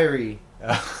 Diary.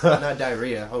 Not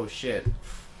diarrhea. Oh shit.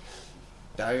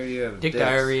 Diarrhea of Dick dicks.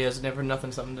 diarrhea is never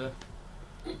nothing something to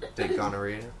Dick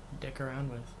gonorrhea. dick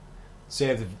around with. So you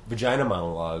have the vagina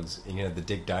monologues, and you have the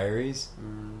dick diaries.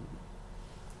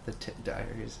 The tit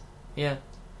diaries. Yeah.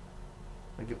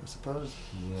 I suppose.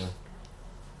 Yeah.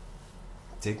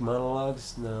 Dick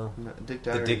monologues? No. No, dick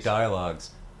The diaries. dick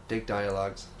dialogues. Dick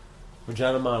dialogues.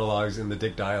 Vagina monologues and the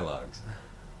dick dialogues.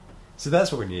 So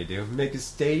that's what we need to do. Make a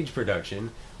stage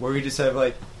production where we just have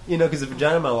because the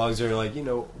vagina monologues are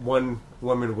one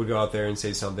woman would go out there and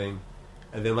say something,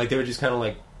 and then they would just kind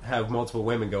of have multiple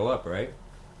women go up, right?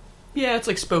 Yeah, it's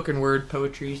like spoken word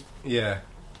poetry. Yeah.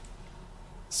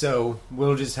 So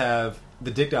we'll just have the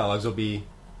dick dialogues will be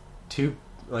two,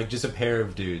 just a pair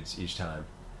of dudes each time.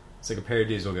 It's like a pair of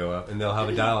dudes will go up and they'll have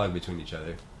a dialogue between each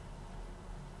other.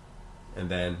 And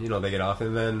then, they get off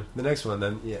and then the next one,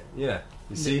 then, yeah.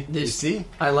 You see? You see?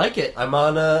 I like it. I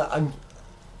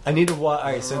need to watch,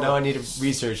 alright, so now I need to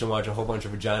research and watch a whole bunch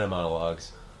of vagina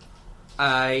monologues.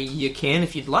 You can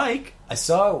if you'd like. I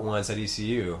saw it once at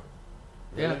ECU.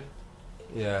 Yeah.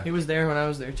 Yeah. He was there when I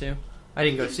was there too. I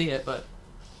didn't go see it, but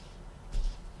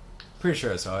Pretty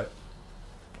sure I saw it.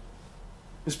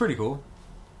 It was pretty cool.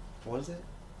 Was it?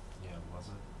 Yeah, was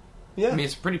it? Yeah. I mean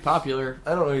it's pretty popular.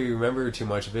 I don't really remember too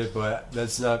much of it, but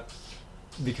that's not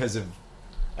because of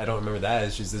I don't remember that.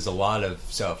 It's just there's a lot of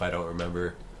stuff I don't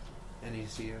remember.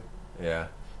 NECU. Yeah.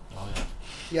 Oh yeah.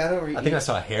 Yeah, I don't. I think I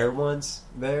saw hair once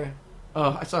there.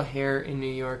 Oh, I saw Hair in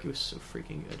New York. It was so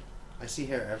freaking good. I see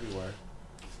hair everywhere.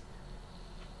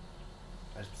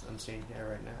 I'm seeing hair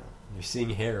right now You're seeing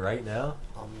hair right now.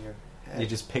 on your head. You're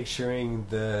just picturing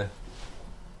the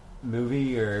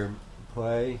movie or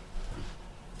play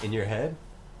in your head.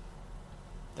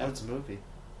 That's a movie.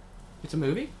 It's a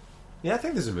movie? Yeah, I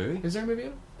think there's a movie. Is there a movie?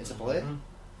 It's a play. Mhm.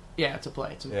 Yeah, it's a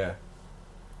play. It's a movie. Yeah.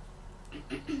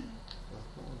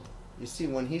 You see,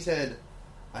 when he said,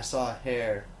 "I saw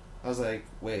hair," I was like,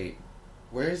 "Wait,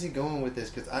 where is he going with this?"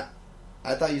 Because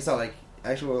I thought you saw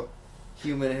actual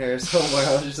human hair somewhere.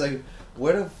 I was just like,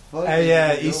 "Where the fuck?"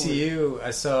 Yeah, is he going ECU.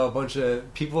 I saw a bunch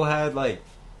of people had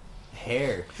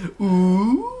hair.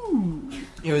 Ooh.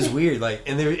 It was weird.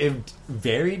 And it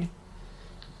varied.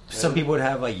 Some Really? people would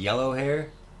have yellow hair,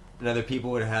 and other people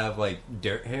would have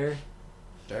dirt hair. with?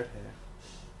 Dirt hair.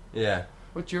 Yeah,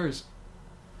 What's yours?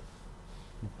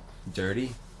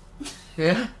 dirty.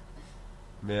 Yeah?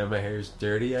 Man, my hair's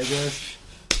dirty. I guess.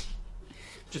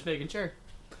 Just making sure.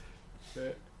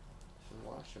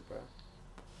 Wash it, bro.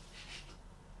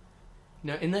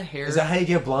 No, in the hair Is that how you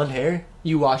get blonde hair?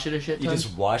 you wash it a shit ton. You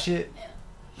just wash it.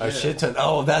 A Yeah. shit ton.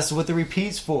 Oh, that's what the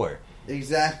repeat's for.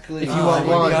 Exactly. If you Oh want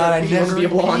my blonde, God, I you wanna never be a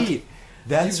blonde. repeat.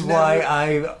 That's You've why never-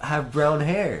 I have brown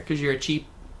hair. Because you're a cheap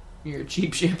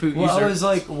shampoo Well, user. I was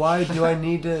like, why do I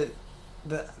need to?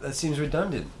 That seems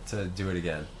redundant to do it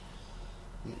again.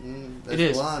 That's It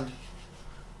is. blonde.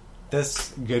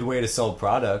 That's a good way to sell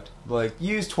product.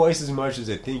 Use twice as much as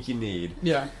I think you need,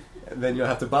 Yeah. and then you'll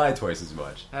have to buy twice as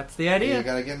much. That's the You idea.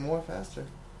 gotta get more faster.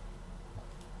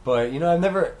 But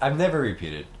I've never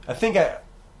repeated. I think I.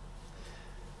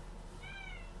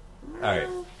 All right.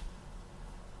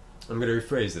 I'm gonna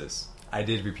rephrase this. I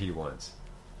did repeat once.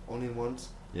 Only once.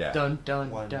 Yeah. Dun dun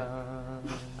One. dun.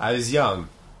 I was young.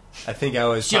 I think I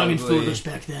was Young and probably, foolish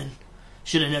back then.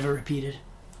 Should have never repeated.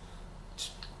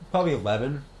 probably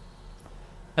 11.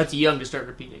 That's young to start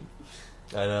repeating.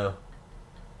 I know.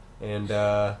 And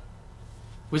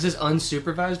Was this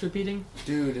unsupervised repeating?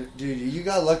 Dude, you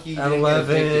got lucky. You at didn't get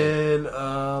evicted.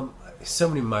 11,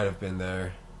 somebody might have been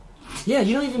there. Yeah,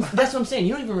 you don't even. That's what I'm saying.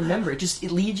 You don't even remember.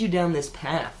 It leads you down this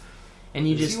path, and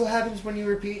you You just. see what happens when you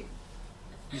repeat?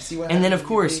 You see what And then, happens of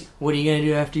when you course, repeat? what are you gonna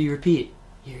do after you repeat?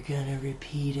 You're gonna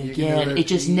repeat You're again. gonna It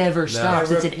just repeat. never No. stops.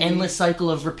 It's an Repeat. endless cycle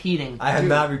of repeating. I have Dude.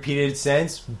 not repeated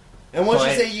since. And once But-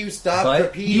 you say you stop but-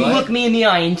 repeating, You But- look me in the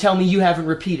eye and tell me you haven't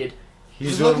repeated.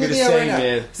 Here's just what look I'm at gonna me say, right now.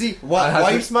 man. See, I why have are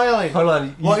to- you smiling? Hold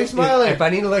on. Why are you smiling? If I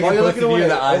need to look Why at are you both of looking you in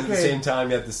the away? eyes at the Okay. same time,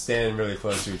 you have to stand really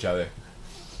close to each other.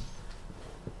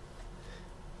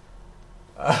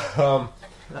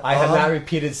 I have not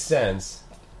repeated since,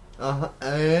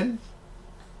 And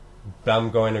but I'm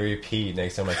going to repeat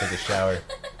next time I take a shower.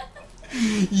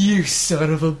 You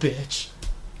son of a bitch.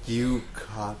 you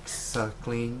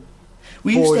cocksuckling.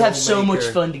 We used to have so Boilermaker. much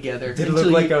fun together. Did it look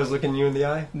until like you- I was looking you in the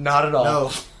eye? Not at all.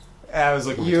 No, I was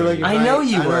looking. you're between looking. you. I know right-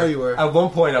 you I know were. you were. At one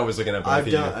point, I was looking at both I've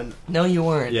of you. done. No, you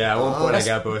weren't. Yeah, at one point I that's-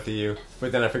 got both of you,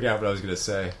 but then I forgot what I was gonna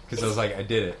say because I was like, I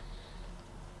did it.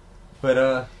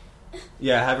 But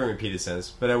yeah, I haven't repeated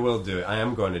since, but I will do it. I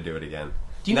am going to do it again.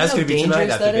 Do you And know that's how gonna be tonight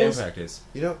dangerous after that band is? practice.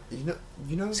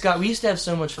 You know. Scott, we used to have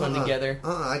so much fun together,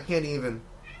 I can't even.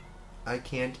 I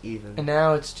can't even. and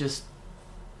now it's just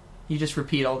you just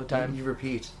repeat all the time. You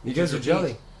repeat. You guys are just jelly.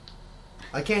 repeat.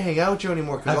 I can't hang out with you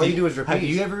anymore because all you do is repeat. Have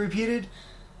you ever repeated?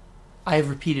 I have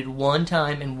repeated one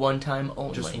time and one time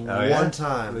only. Just Oh, one yeah?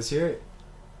 time? Let's hear it.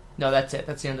 No, that's it.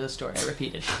 That's the end of the story. I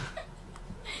repeated.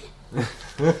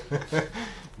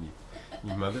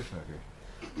 You motherfucker.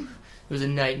 It was a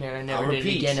nightmare. I never I'll did it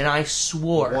repeat. again, and I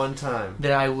swore One time.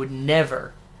 that I would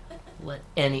never let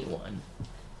anyone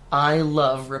I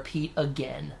love repeat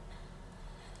again.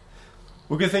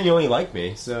 Well, good thing you only like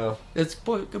me, so. That's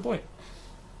good point.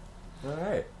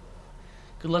 Alright.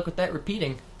 Good luck with that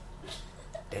repeating.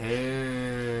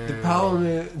 Damn. The problem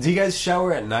is, do you guys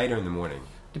shower at night or in the morning?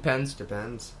 Depends.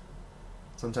 Depends.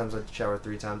 Sometimes I shower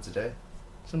 3 times a day.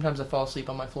 Sometimes I fall asleep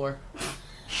on my floor.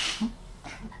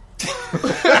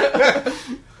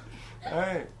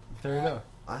 Alright, fair enough.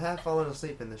 I have fallen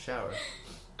asleep in the shower.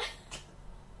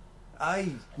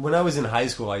 When I was in high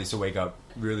school, I used to wake up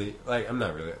really, I'm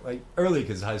not really, early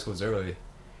because high school's early.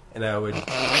 And I would,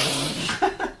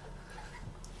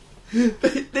 They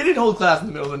didn't hold class in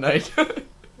the middle of the night.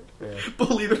 yeah.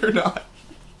 Believe it or not.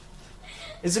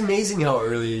 It's amazing how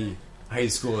early high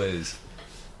school is.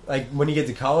 Like, when you get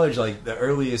to college, the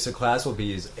earliest a class will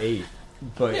be is 8.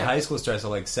 But Yeah. high school starts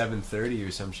at 7:30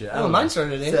 or some shit. I Oh, don't mine know.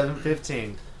 started at 8.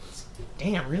 7:15.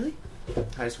 Damn, really?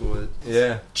 High school is.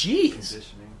 Yeah. Jeez.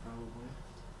 Conditioning,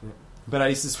 probably. But I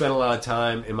used to spend a lot of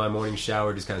time in my morning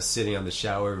shower just kind of sitting on the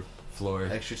shower floor.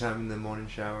 Extra time in the morning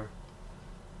shower.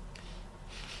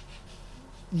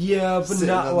 Yeah, but Sitting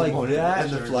not on like the morning, that.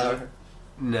 in the flower.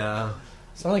 No.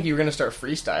 Sound like you were gonna start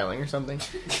freestyling or something.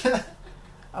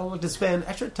 I like to spend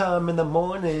extra time in the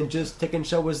morning just taking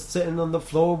showers sitting on the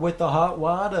floor with the hot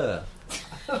water.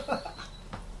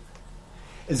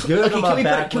 It's good Okay, on can my we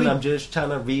back put- can when we- I'm just trying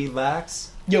to relax.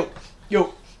 Yo,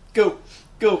 go,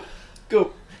 go.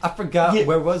 I forgot Yeah.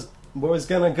 where was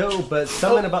gonna go, but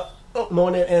something about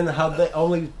morning and how they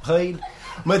only played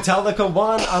Metallica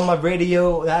 1 on my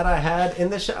radio that I had in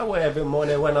the shower every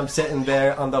morning when I'm sitting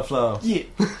there on the floor. Yeah.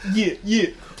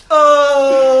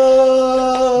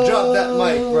 Oh! Drop that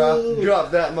mic, bro.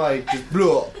 Drop that mic. Just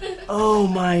blew up. Oh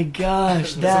my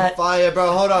gosh, There's that. some fire,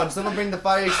 bro. Hold on. Someone bring the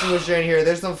fire extinguisher in here.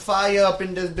 There's some fire up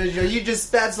in this video. You just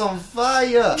spat some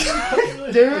fire.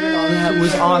 Damn. That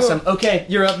was awesome. Okay,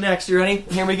 you're up next. You ready?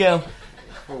 Here we go.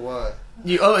 For what?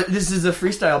 This is a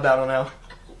freestyle battle now.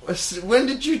 When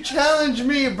did you challenge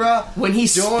me, bro? When he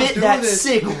Don't spit do that this.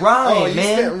 sick rhyme, Oh, you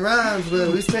man. spitting rhymes,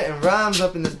 Will. We spitting rhymes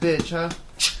up in this bitch, huh?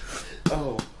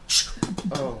 Oh.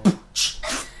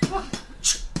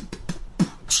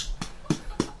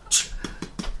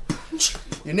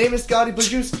 Your name is Scotty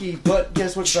Blajewski, but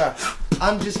guess what, bro?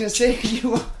 I'm just gonna say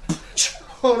you.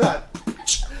 Hold on.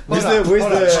 Where's Hold on,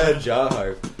 the hold on. jaw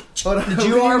harp? Hold on. Did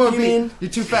you What RP do mean? in?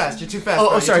 You're too fast. You're too fast. Oh,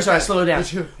 bro. sorry, You're too fast. slow it down.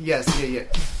 You're yes, yeah.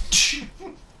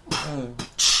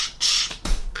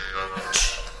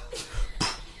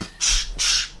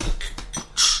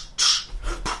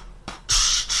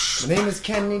 My name is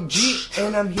Kenny G,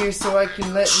 and I'm here so I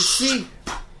can let you see.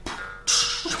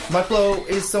 My flow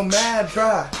is so mad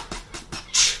dry.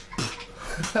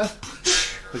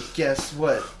 But guess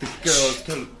what? The girls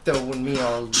keep throwing me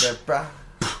on their bra.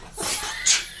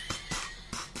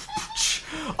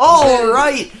 All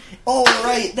right.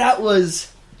 That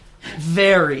was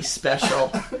very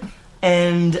special.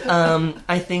 And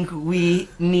I think we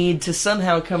need to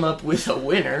somehow come up with a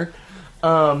winner.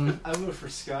 I vote for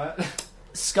Scott.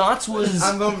 Scott's was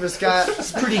I'm voting for Scott.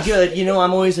 pretty good. You know,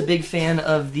 I'm always a big fan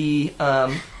of the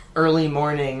early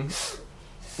morning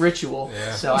ritual.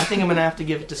 Yeah. So I think I'm going to have to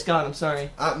give it to Scott. I'm sorry.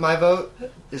 My vote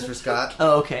is for Scott.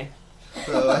 Oh, okay.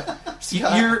 So,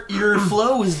 Scott. Your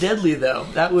flow was deadly, though.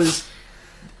 That was...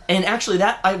 And actually,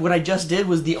 what I just did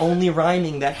was the only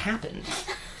rhyming that happened.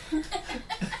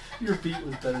 Your beat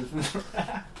was better than the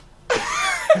rap.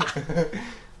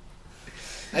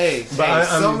 Hey, But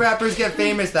I'm- some rappers get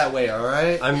famous that way,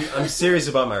 alright? I'm serious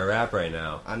about my rap right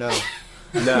now. I know.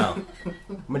 No.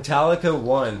 Metallica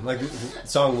 1,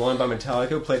 song 1 by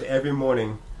Metallica, played every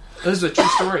morning. This is a true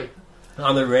story.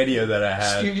 on the radio that I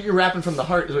had. You're rapping from the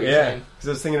heart, is what you're Yeah, saying. because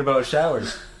I was thinking about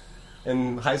showers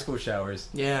and high school showers.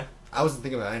 Yeah, I wasn't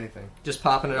thinking about anything. just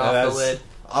popping it Yeah, off the that's- lid.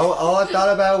 All I thought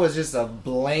about was just a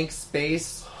blank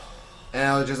space, and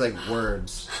I was just like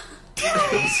words.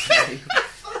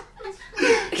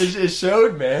 It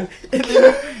showed, man. I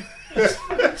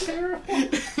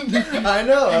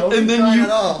know. I wasn't And then trying you- at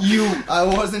all. you I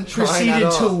wasn't trying Proceeded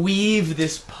at to all. weave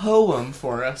this poem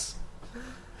for us.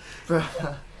 Bruh.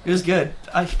 It was good.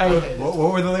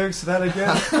 What were the lyrics to that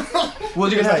again? Well,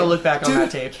 you're gonna have to look back on Dude,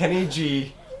 that tape. Kenny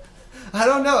G. I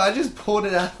don't know. I just pulled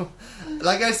it out.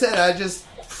 Like I said, I just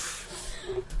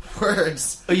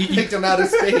words. Oh, you- picked them out of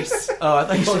space. Oh, I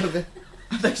thought you Pulled said, them-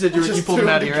 I thought you, said you just pulled threw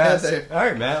them out of your ass. together. All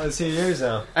right, Matt. Let's hear yours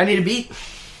now. I need a beat.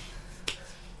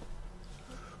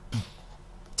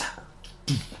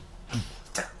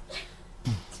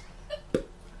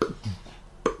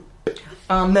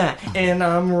 I'm Matt, and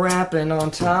I'm rapping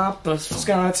on top of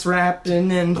Scott's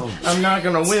rapping, and I'm not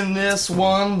gonna win this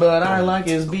one, but I like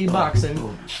his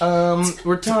beatboxing.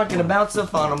 We're talking about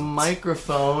stuff on a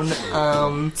microphone,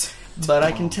 but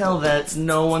I can tell that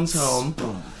no one's home.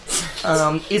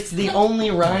 It's the only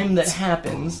rhyme that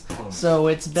happens, so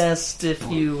it's best if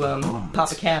you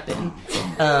pop a cap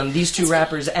in. These two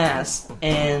rappers ass,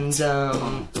 and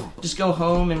just go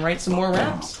home and write some more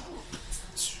raps.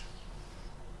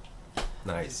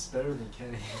 Nice. Better than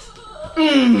Kenny.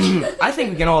 I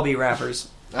think we can all be rappers.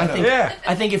 I know. Yeah,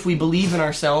 I think if we believe in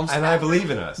ourselves, and I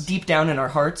believe in us. deep down in our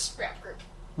hearts,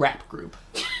 Rap group.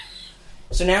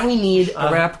 So now we need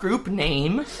a rap group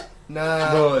name. Nah,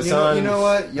 Bro, it's on you know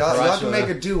what? Y'all can Sriracha make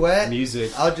a duet.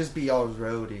 Music. I'll just be y'all's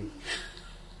roadie.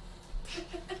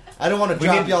 I don't want to We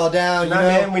drop need- y'all down, you Nah, know?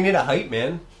 man, we need a hype,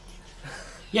 man.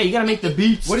 Yeah, you gotta make the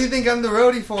beats. What do you think I'm the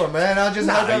roadie for, man? I'll just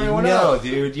help everyone no, out.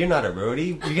 dude, you're not a roadie.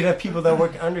 You could have people that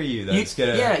work under you. You- That's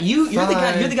gonna. yeah, you're the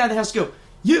guy. Fine. You're the guy that has to go.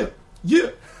 Yeah,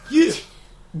 yeah, yeah.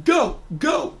 Go,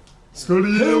 go.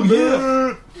 Hell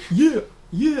yeah, yeah,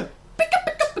 yeah.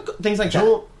 Things like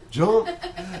that. Jump.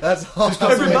 That's all.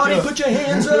 Everybody, put your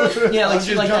hands up. Yeah, like just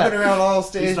shit like jumping that. around all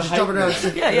stage, He's the just hype jumping around.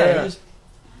 man. Yeah, Yeah. just-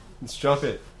 Let's jump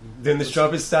it. Then the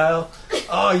trumpet style.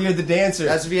 Oh, you're the dancer.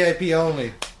 That's VIP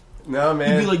only. No, You'd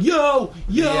man. be like, yo,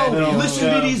 Yeah, no,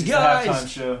 listen to these It's a halftime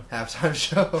guys. show. Halftime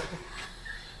show.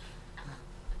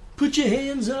 Put your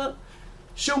hands up.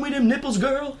 Show me them nipples,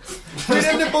 girl. Bring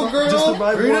a nipple girl. Just the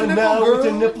right Bring a one nipple now girl. with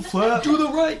the nipple flap. Do the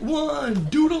right one.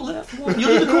 Do the left one.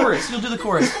 You'll do the chorus. You'll do the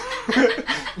chorus.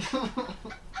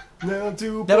 Now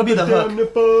do That'll be the damn hook.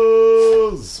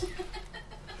 nipples.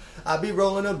 I be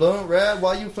rolling a blunt red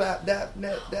while you flap that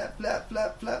flap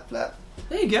flap flap flap.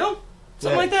 There you go.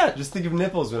 Something Yeah, like that. Just think of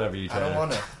nipples whenever you try. I don't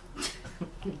want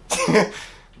to.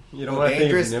 You don't want to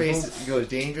think Dangerous of nipples. spaces. Goes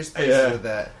dangerous spaces Yeah. with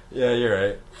that. Yeah, you're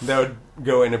right. That would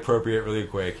go inappropriate really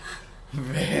quick.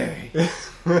 Very.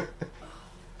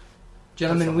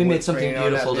 Gentlemen, That's we a made wood something grain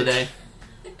on that beautiful bitch. today.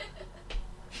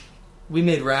 We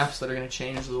made raps that are going to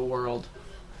change the world.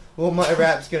 Well, my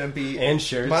rap's gonna be. And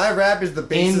shirts. My rap is the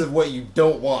basis And- of what you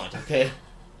don't want. Okay.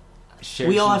 Shirts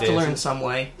We all and have to learn dances. some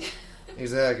way.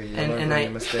 Exactly. You And- learn and from I-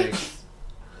 your mistakes.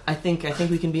 I think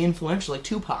we can be influential like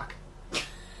Tupac.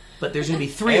 But there's going to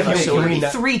be three of And us, so we're can we going to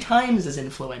be not- 3 times as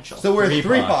influential. So we're Three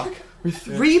three Pac. Pac. we're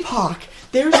 3 Pac.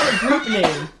 There's our group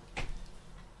name.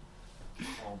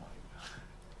 Oh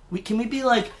my Can we be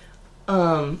like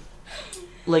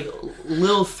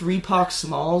Lil 3 Pac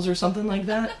Smalls or something like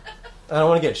that? I don't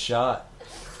want to get shot.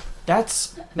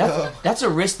 That's No. that's a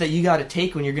risk that you got to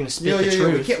take when you're going to spit Yo, the yo, yo,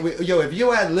 we truth. can't, if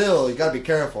you add Lil, you gotta be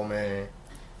careful, man.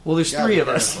 Well, there's You gotta 3 be of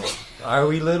us. careful. Are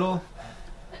we little?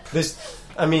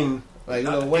 I mean, Like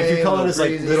Lil if Wayne, you're calling Lil us like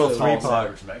Breezy, little Lil- three God. Pac,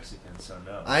 Average Mexican, so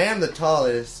no. I am the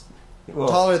tallest. well,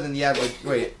 Taller than the average.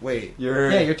 Wait.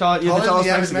 you're. Yeah, you're tall. You're Taller the than tallest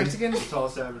the average Mexican. Mexican?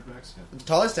 Tallest average Mexican. The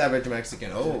tallest average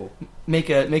Mexican. Oh. Make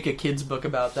a kids book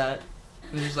about that.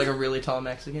 And there's like a really tall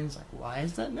Mexican. It's like, why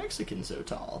is that Mexican so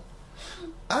tall?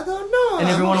 I don't know. And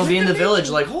everyone will be in the village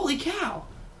like. like, holy cow!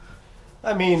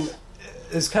 I mean,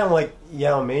 it's kind of like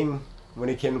Yao Ming when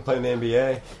he came to play in the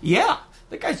NBA. Yeah,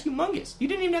 that guy's humongous. You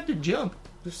didn't even have to jump.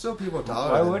 There's still people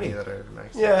taller Why than would me he? that are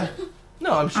Mexican. Yeah.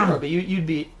 No, I'm sure, but you'd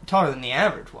be taller than the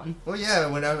average one. Well, yeah.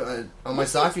 When on my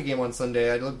soccer game on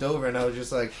Sunday, I looked over and I was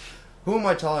just like, "Who am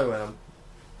I taller than?"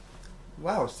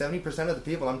 Wow, 70% of the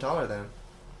people I'm taller than.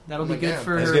 That'll Oh be my good God.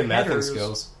 for Has good mathing headers.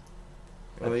 skills.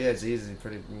 Well, yeah, it's easy.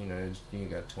 Pretty, you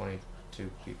got 22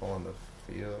 people on the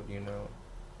field, and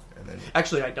then.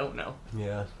 Actually, I don't know,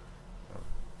 Yeah.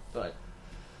 but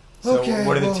So Okay,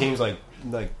 what are the well- teams like?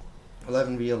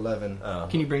 11v11. Oh,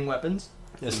 can you bring weapons?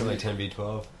 it's like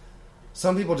 10v12.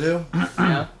 Some people do,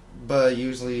 Yeah. but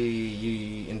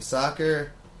usually in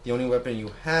soccer, The only weapon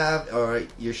you have are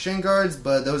your shin guards,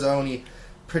 but those are only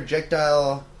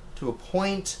projectile to a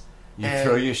point. You And-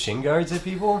 throw your shin guards at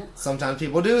people? Sometimes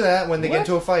people do that when they get What?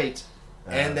 into a fight.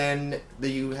 And Uh. then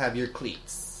you have your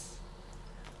cleats,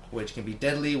 which can be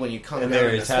deadly when you come And down they're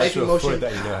in a attached swiping to a motion. foot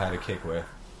that you know how to kick with.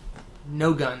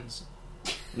 No guns.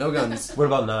 No guns. What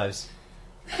about knives?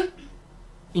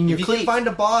 In your If you can cleat. find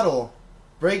a bottle,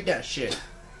 break that shit.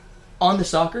 On the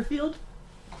soccer field?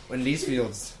 In these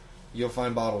fields, you'll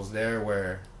find bottles there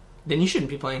where, Then you shouldn't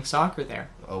be playing soccer there.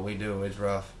 oh, we do, it's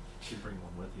rough. You should bring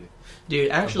one with you.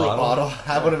 Dude, actually, bottle? Bottle,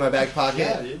 have one in my back pocket.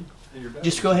 Yeah, dude. In your bag.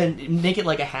 just go ahead and make it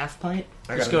like a half pint.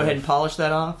 I Just got go it ahead and polish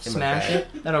that off, in my smash bag.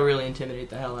 it. That'll really intimidate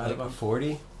the hell out Like of them.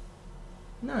 40?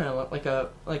 No, like a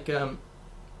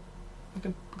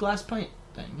glass pint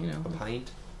thing, you know. A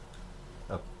pint.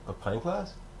 A pint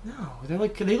glass? No, they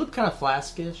look kind of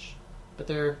flaskish, but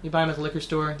you buy them at the liquor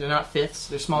store. They're not fifths.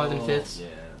 They're smaller than fifths. Yeah.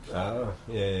 Oh,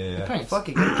 yeah, yeah, They're yeah. pints. Fuck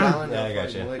it, get a gallon Yeah, I of got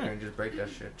fucking you. liquor and just break that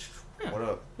shit. Yeah. What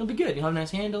up? It'll be good. You'll have a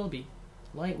nice handle. It'll be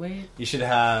lightweight. You should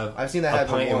have I've seen that a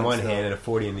happen pint in once, one though. hand and a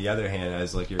 40 in the other hand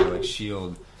as like your like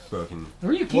shield broken.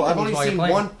 Where are you keeping Well, I've these only while you're seen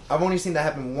playing? one. I've only seen that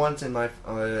happen once in my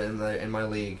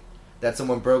league. That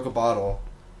someone broke a bottle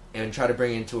and tried to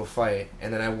bring it into a fight,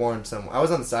 and then I warned someone. I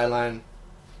was on the sideline,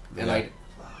 and Yeah. like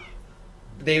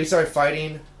they started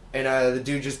fighting, and the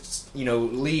dude just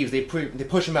leaves. They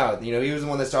push him out. He was the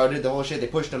one that started the whole shit. They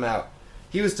pushed him out.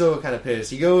 He was still kind of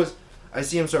pissed. He goes. I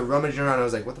see him start rummaging around. I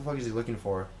was like, what the fuck is he looking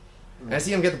for? And I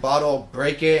see him get the bottle,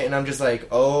 break it, and I'm just like,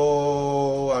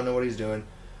 oh, I don't know what he's doing.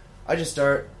 I just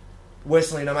start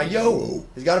whistling. I'm like, yo,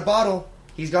 he's got a bottle.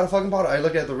 He's got a fucking bottle. I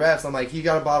look at the refs. I'm like, he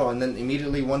got a bottle. And then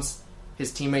immediately once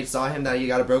his teammates saw him that he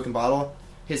got a broken bottle,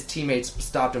 his teammates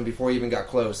stopped him before he even got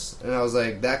close. And I was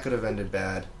like, that could have ended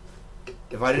bad.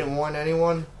 If I didn't warn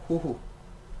anyone,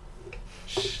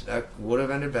 that would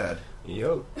have ended bad.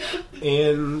 Yo.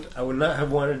 And I would not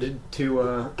have wanted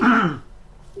to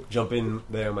jump in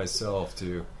there myself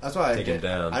to That's why take him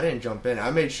down. I didn't jump in.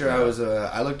 I made sure I Yeah. was.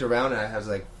 I looked around and I had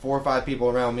like 4 or 5 people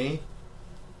around me.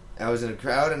 I was in a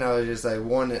crowd and I was just like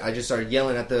I just started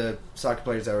yelling at the soccer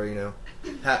players that were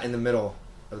in the middle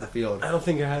of the field. I don't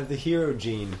think I have the hero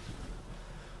gene.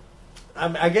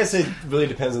 I guess it really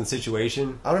depends on the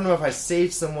situation. I don't know if I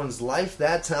saved someone's life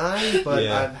that time, but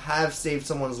Yeah. I have saved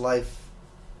someone's life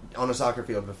on a soccer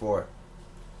field before.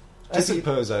 I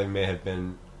suppose I may have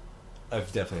been. I've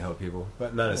definitely helped people,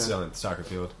 but not necessarily on the soccer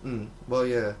field. Well,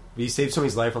 yeah. But you saved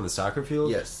somebody's life on the soccer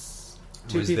field? Yes.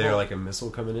 Was there like a missile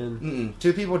coming in?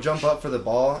 2 people jump up for the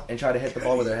ball and try to hit the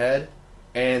ball with their head,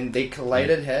 and they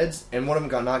collided heads, and one of them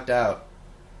got knocked out.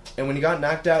 And when he got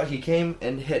knocked out, he came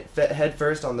and hit head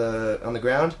first on the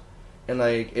ground, and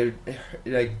like it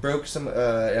like broke some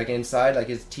like inside, like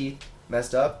his teeth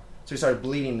messed up, so he started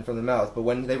bleeding from the mouth. But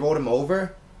when they rolled him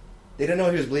over, they didn't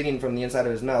know he was bleeding from the inside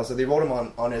of his mouth, so they rolled him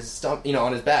on his stump,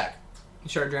 on his back. You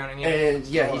start drowning. Yeah.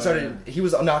 And he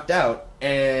was knocked out,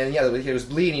 and he was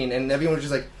bleeding, and everyone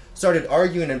just like started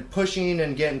arguing and pushing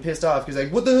and getting pissed off because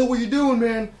like, what the hell were you doing,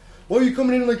 man? Why are you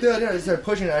coming in like that? And I started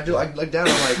pushing, and I look down,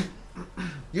 and I'm like,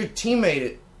 your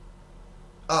teammate.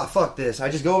 Fuck this! I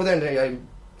just go over there and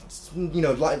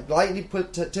lightly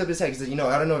tip his head because I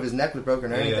don't know if his neck was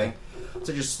broken or Yeah. anything.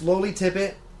 So just slowly tip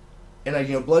it,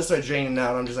 and blood starts draining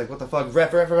out. I'm just like, what the fuck,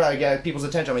 ref! I get people's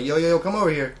attention. I'm like, yo, come over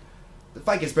here. The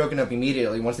fight gets broken up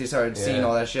immediately once they started seeing Yeah.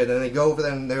 all that shit. Then they go over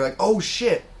there and they're like, "Oh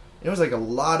shit!" And it was like a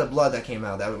lot of blood that came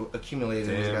out that accumulated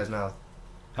in this Damn. guy's mouth.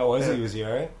 How was Yeah. he? Was he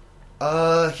alright?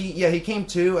 He came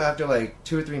to after like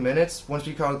 2 or 3 minutes. Once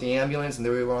we called the ambulance and they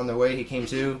were on their way, he came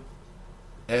to.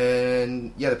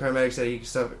 And the paramedics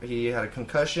said he had a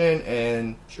concussion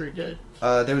and Sure he did.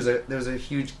 there was a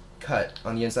huge cut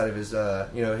on the inside of his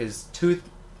his tooth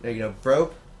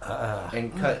broke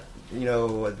and cut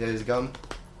his gum.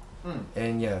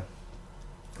 And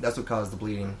that's what caused the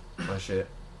bleeding on shit.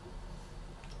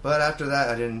 But after that,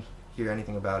 I didn't hear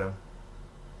anything about him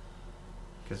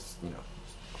because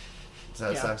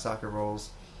it's how soccer rolls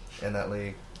in that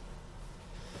league.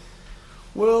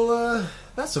 Well,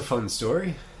 that's a fun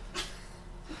story.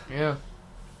 Yeah.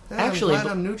 Yeah, Actually, I'm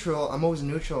glad I'm neutral. I'm always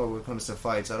neutral when it comes to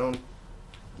fights. I don't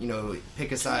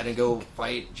pick a side and go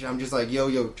fight. I'm just like yo.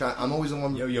 I'm always the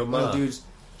one. Yo, one of ma. the dudes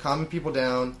calming people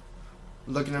down,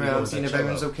 looking know around, what seeing that if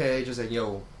everyone's cello. okay. Just like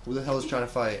yo, who the hell is trying to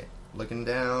fight? Looking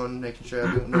down, making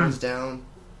sure no one's down.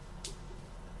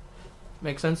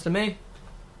 Makes sense to me.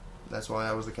 That's why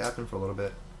I was the captain for a little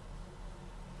bit.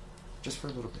 Just for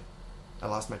a little bit. I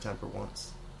lost my temper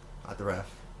once at the ref.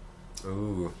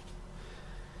 Ooh.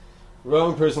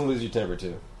 Wrong person to lose your temper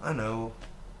to. I know.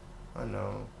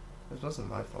 It wasn't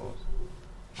my fault.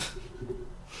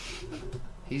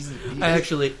 I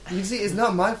actually... You see, it's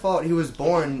not my fault he was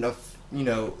born a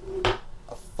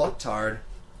fucktard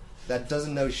that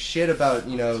doesn't know shit about,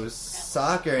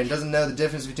 soccer and doesn't know the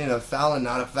difference between a foul and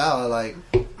not a foul. Like,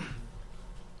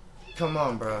 come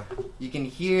on, bro. You can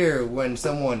hear when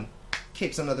someone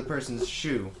kicks another person's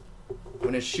shoe.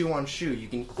 When it's shoe on shoe, you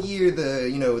can hear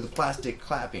the plastic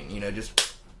clapping, just...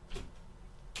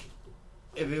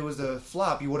 If it was a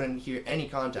flop, you wouldn't hear any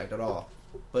contact at all.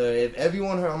 But if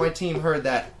everyone on my team heard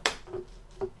that,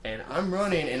 and I'm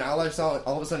running, and all of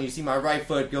a sudden you see my right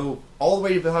foot go all the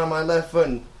way behind my left foot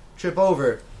and trip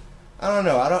over, I don't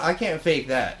know. I can't fake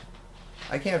that.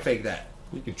 I can't fake that.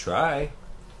 You could try.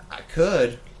 I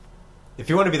could. If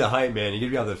you want to be the hype man, you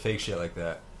could be able to fake shit like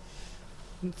that.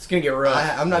 It's gonna get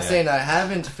rough. I'm not saying I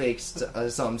haven't faked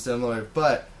something similar,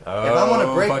 but if I'm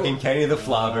gonna break... fucking Kenny the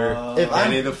Flopper.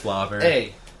 Kenny the Flopper.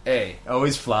 Hey.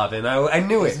 Always flopping. I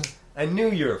knew it. I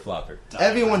knew you were a flopper.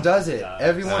 Everyone does it.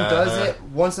 Everyone does it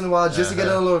once in a while just to get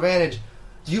a little advantage.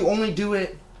 You only do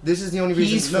it... This is the only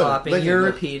reason... He's flopping. You're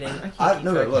repeating. I can't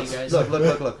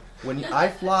Look. When I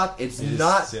flop, it's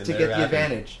not to get the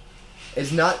advantage.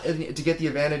 It's not to get the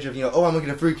advantage of, I'm going to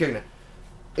get a free kick now.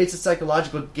 It's a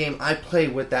psychological game I play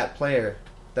with that player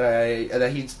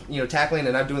that he's tackling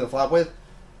and I'm doing the flop with.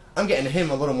 I'm getting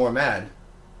him a little more mad.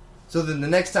 So then the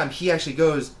next time he actually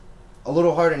goes a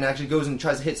little harder and actually goes and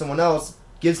tries to hit someone else,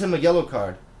 gives him a yellow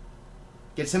card.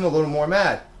 Gets him a little more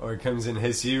mad. Or it comes and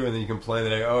hits you and then you complain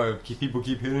that, people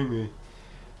keep hitting me.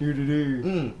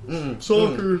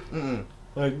 Soccer.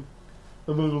 Like,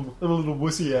 I'm a little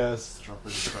wussy ass.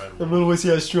 I'm a little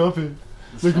wussy ass trumpet.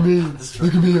 Look at me, I'm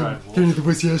Kenny the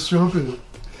wussy ass trumpet.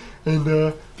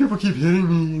 And people keep hitting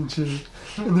me and shit.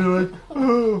 And they're like,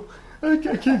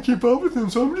 I can't keep up with him,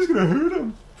 so I'm just gonna hurt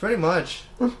him. Pretty much.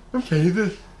 I'm Kenny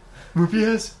the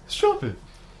whoopie ass trumpet.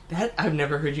 That I've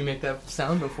never heard you make that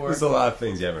sound before. There's a lot of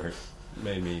things you haven't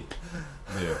made me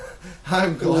do.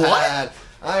 I'm glad. What?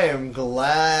 I am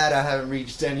glad I haven't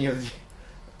reached any of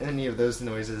those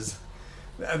noises.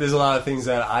 There's a lot of things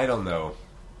that I don't know.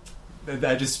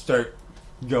 I just start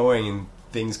going and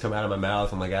things come out of my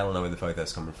mouth. I'm like, I don't know where the fuck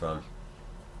that's coming from.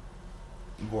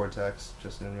 Vortex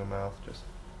just in your mouth, just...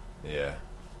 Yeah.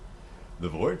 The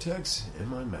vortex in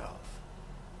my mouth.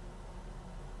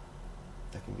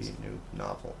 That can be a new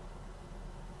novel.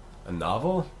 A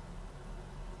novel?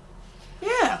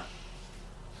 Yeah.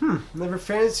 Never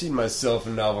fancied myself a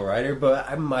novel writer, but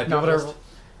I might be a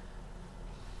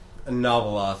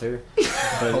novel author.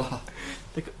 But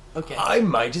okay. I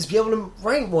might just be able to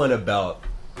write one about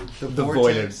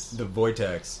the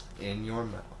vortex in your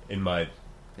mouth. In my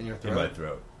throat. In my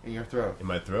throat. In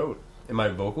my throat. In my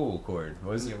vocal cord.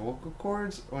 What is in it? Your vocal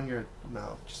cords or in your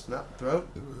mouth? Just not throat?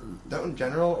 That in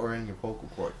general or in your vocal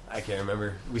cord? I can't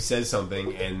remember. We said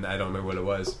something and I don't remember what it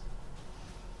was.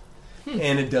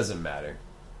 And it doesn't matter.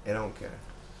 I don't care.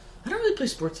 I don't really play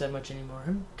sports that much anymore.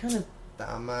 I'm kind of...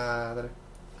 I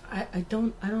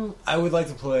don't... I would like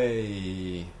to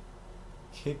play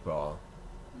kickball.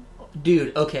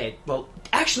 Dude, okay. Well,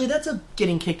 actually, that's a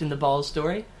getting kicked in the balls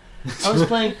story. I was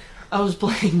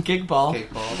playing kickball.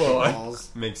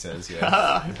 Kickballs. Makes sense,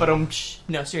 yeah. But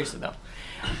no, seriously though.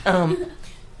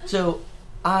 So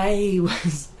I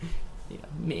was,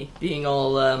 me being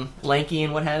all lanky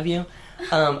and what have you.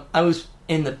 I was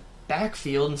in the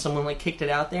backfield and someone kicked it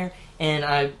out there, and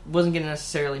I wasn't gonna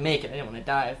necessarily make it. I didn't want to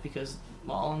dive because,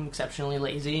 well, I'm exceptionally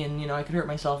lazy, and I could hurt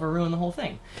myself or ruin the whole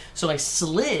thing. So I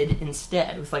slid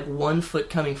instead with one foot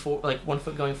going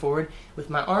forward, with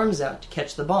my arms out to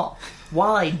catch the ball.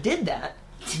 While I did that,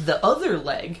 the other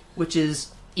leg, which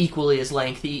is equally as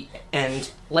lengthy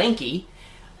and lanky,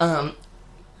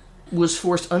 was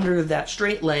forced under that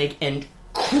straight leg and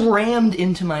crammed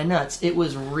into my nuts. It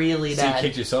was really bad. So you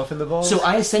kicked yourself in the balls? So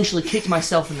I essentially kicked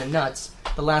myself in the nuts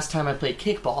the last time I played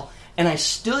kickball, and I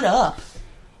stood up.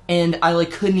 And I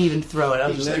couldn't even throw it. I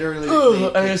was just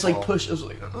and I just pushed. I was how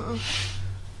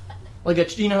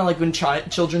when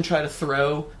children try to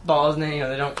throw balls and they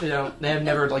have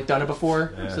never done it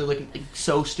before, so they're looking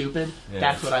so stupid. Yeah.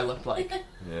 That's what I looked like.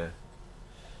 Yeah.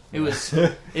 It was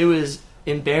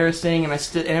embarrassing, and I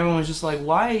stood, and everyone was just like,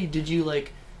 "Why did you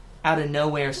out of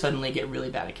nowhere suddenly get really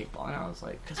bad at kickball?" And I was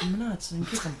like, "Because I'm nuts and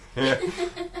kicked them."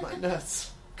 My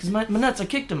nuts. Because my nuts, I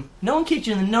kicked them. No one kicked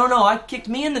you in the no. I kicked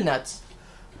me in the nuts.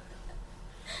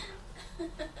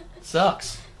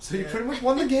 Sucks. So you pretty much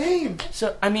won the game.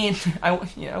 So I mean,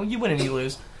 you win and you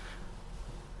lose.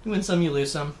 You win some, you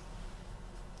lose some.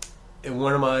 In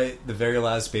one of the very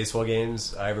last baseball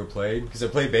games I ever played, because I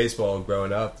played baseball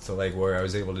growing up to where I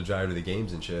was able to drive to the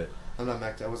games and shit. I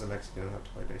wasn't Mexican enough to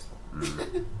play baseball.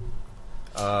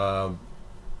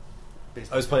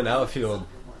 I was playing outfield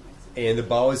and the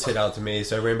ball was hit out to me,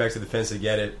 so I ran back to the fence to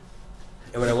get it.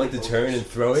 And when I went to turn and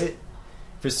throw it,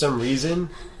 for some reason,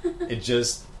 it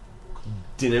just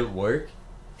didn't work,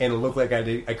 and it looked like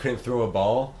I couldn't throw a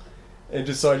ball. And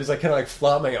just so I just like kind of like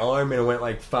flopped my arm and it went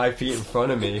like 5 feet in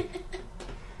front of me,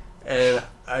 and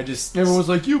I just Everyone was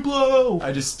like, "You blow!"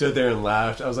 I just stood there and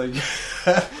laughed. I was like,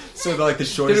 so like the They're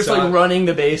shortstop, just like running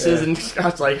the bases, Yeah. and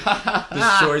Scott's like, "Ha ha the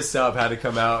ha! shortstop had to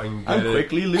come out and get I'm it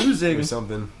quickly losing." or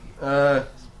something.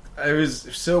 It was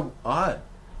so odd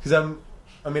because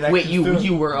I mean, I Wait, could you throw,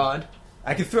 you were odd.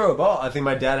 I could throw a ball. I think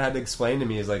my dad had to explain to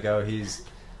me. He's like, oh, he's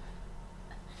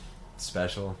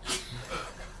special.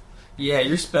 Yeah,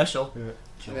 you're special.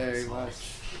 Very much.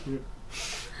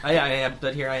 I am,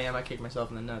 but here I am. I kicked myself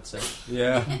in the nuts. So.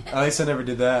 Yeah, at least I never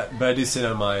did that. But I do sit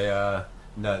on my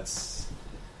nuts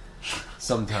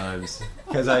sometimes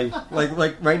because I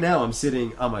like right now I'm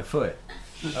sitting on my foot.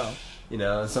 Oh, You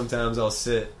know, and sometimes I'll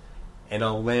sit and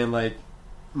I'll land like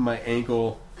my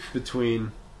ankle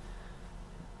between.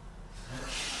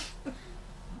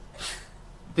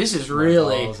 this is my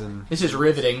really balls and this is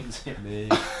riveting. me,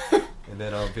 and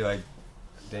then I'll be like,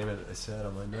 "Damn it, I sat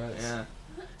on my nuts." Yeah.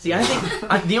 See, I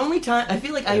think the only time I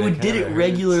feel like I And it would did kinda it hurts.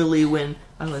 regularly when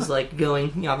I was like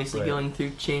going, obviously Right. going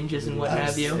through changes and what Yeah.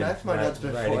 have you. That's my nuts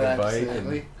Riding before a bike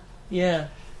accidentally. Yeah.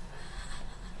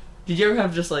 Did you ever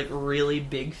have just like really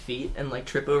big feet and like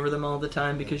trip over them all the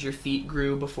time because your feet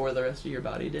grew before the rest of your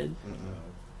body did?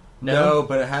 No,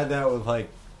 but I had that with like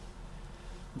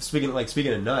speaking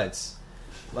of nuts,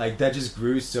 like that just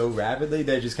grew so rapidly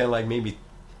that it just kind of like made me.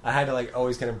 I had to like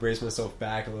always kind of brace myself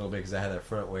back a little bit because I had that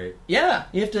front weight. Yeah,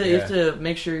 you have Yeah. to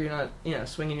make sure you're not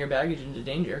swinging your baggage into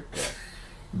danger.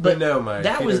 But no, my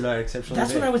that feet was- are not exceptionally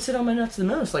That's big. when I would sit on my nuts the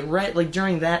most. Like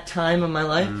during that time of my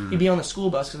life, Mm. you'd be on the school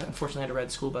bus because unfortunately I had to ride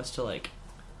the school bus to I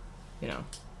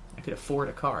could afford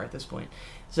a car at this point.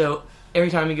 So every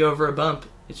time you go over a bump,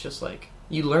 it's just like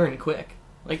you learn quick,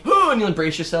 like oh, and you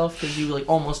brace yourself because you like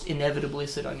almost inevitably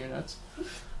sit on your nuts.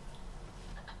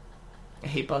 I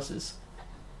hate buses,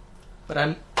 but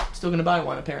I'm still gonna buy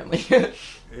one apparently.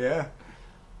 Yeah,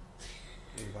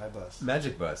 You buy a bus.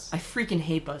 magic bus. I freaking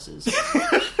hate buses.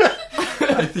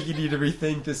 I think you need to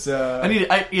rethink this. I'm You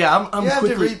have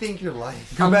quickly. to rethink your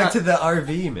life. Go I'm back not- to the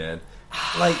RV, man.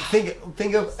 Like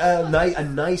think of a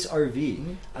nice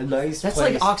RV, a nice. That's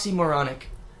place. like oxymoronic.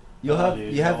 You'll have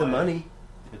Dude, you have no the way. money.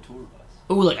 Like a tour bus.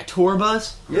 Ooh, like a tour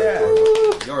bus. Yeah,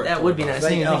 You're a That would be tour nice.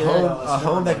 bus. like I a didn't think of home, that. a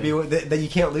home that could be that you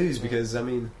can't lose because I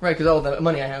mean, Right, because all the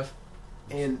money I have.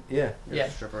 and yeah, You're Yeah.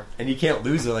 a stripper. and you can't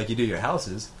lose it like you do your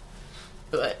houses.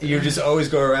 But You just always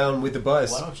go around with the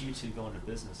bus. Why don't you two go into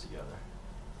business together?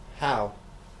 How?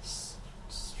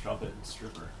 Strumpet and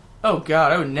stripper. oh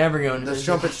god, I would never go into The business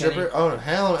strumpet with Kenny. stripper? Oh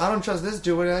hell, I don't trust this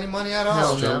dude with any money at all.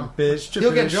 Hell no. Trumpet,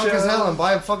 He'll get drunk as show. hell and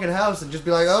buy a fucking house and just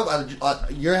be like, "Oh,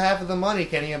 you're half of the money,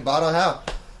 Kenny, and bought a house."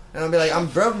 And I'll be like, "I'm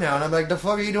broke now," and I'm like, "The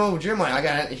fuck are you doing with your money?"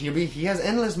 He has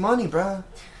endless money, bro.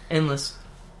 Endless.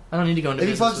 I don't need to go into If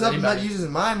he business fucks with up and not anybody. uses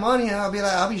my money, and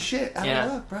I'll be shit out Yeah.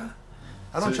 of luck, bro.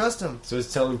 I don't So- trust him. So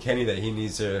it's telling Kenny that he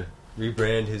needs to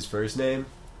rebrand his first name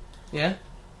Yeah?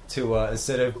 to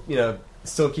instead of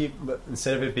still keep, but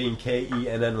instead of it being Kenny,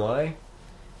 it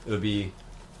would be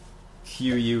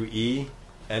Quenny.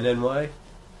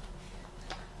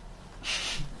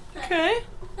 Okay.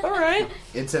 Alright.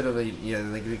 Instead of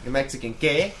like the Mexican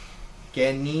que,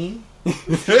 Kenny.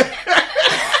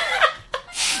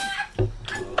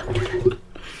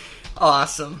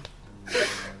 Awesome.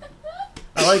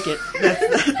 I like it.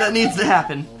 That needs to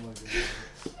happen. Oh my god.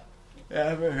 Yeah, I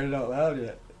haven't heard it out loud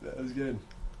yet. That was good.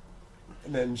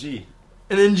 And then G.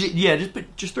 And then G, yeah,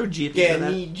 just throw G at the end of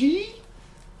Kenny G.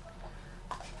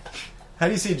 How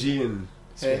do you say G in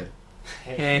Hey. Spanish?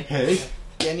 that. Hey. Hey.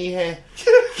 Kenny hey.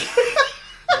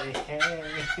 Hey,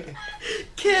 hey.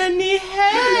 Kenny,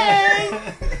 hey!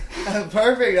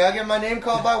 Perfect. I get my name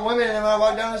called by women, and when I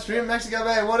walk down the street in Mexico, I'm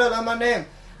like, "What up? That's my name." And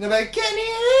they're like, "Kenny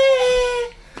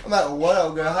hey." I'm like, "What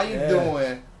up, girl? How you Yeah.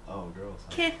 doing?" Oh, girls.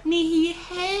 Kenny,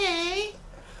 hey!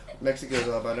 Mexico's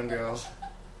all about them girls.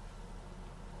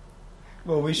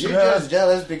 Well, we should. You're just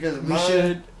jealous because of We mine.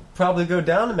 should probably go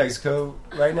down to Mexico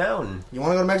right now and You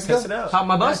want to go to Mexico? test it out. Hop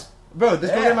my bus? Bro, let's go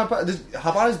Yeah. get my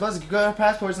hop on his bus, get our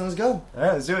passports, and let's go. All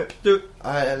right, let's do it.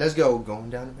 Alright, let's go. Going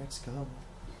down to Mexico.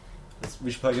 We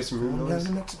should probably get some room Going down noise.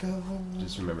 to Mexico.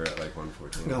 Just remember at like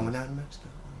 1:14. Going down to Mexico.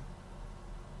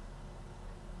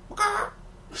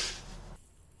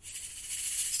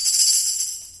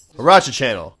 Haracha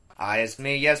Channel. It's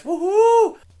me, yes.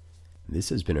 Woohoo! This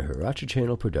has been a Haracha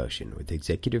Channel production with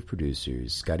executive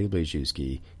producers Scotty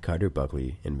Blazewski, Carter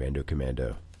Buckley, and Rando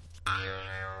Commando.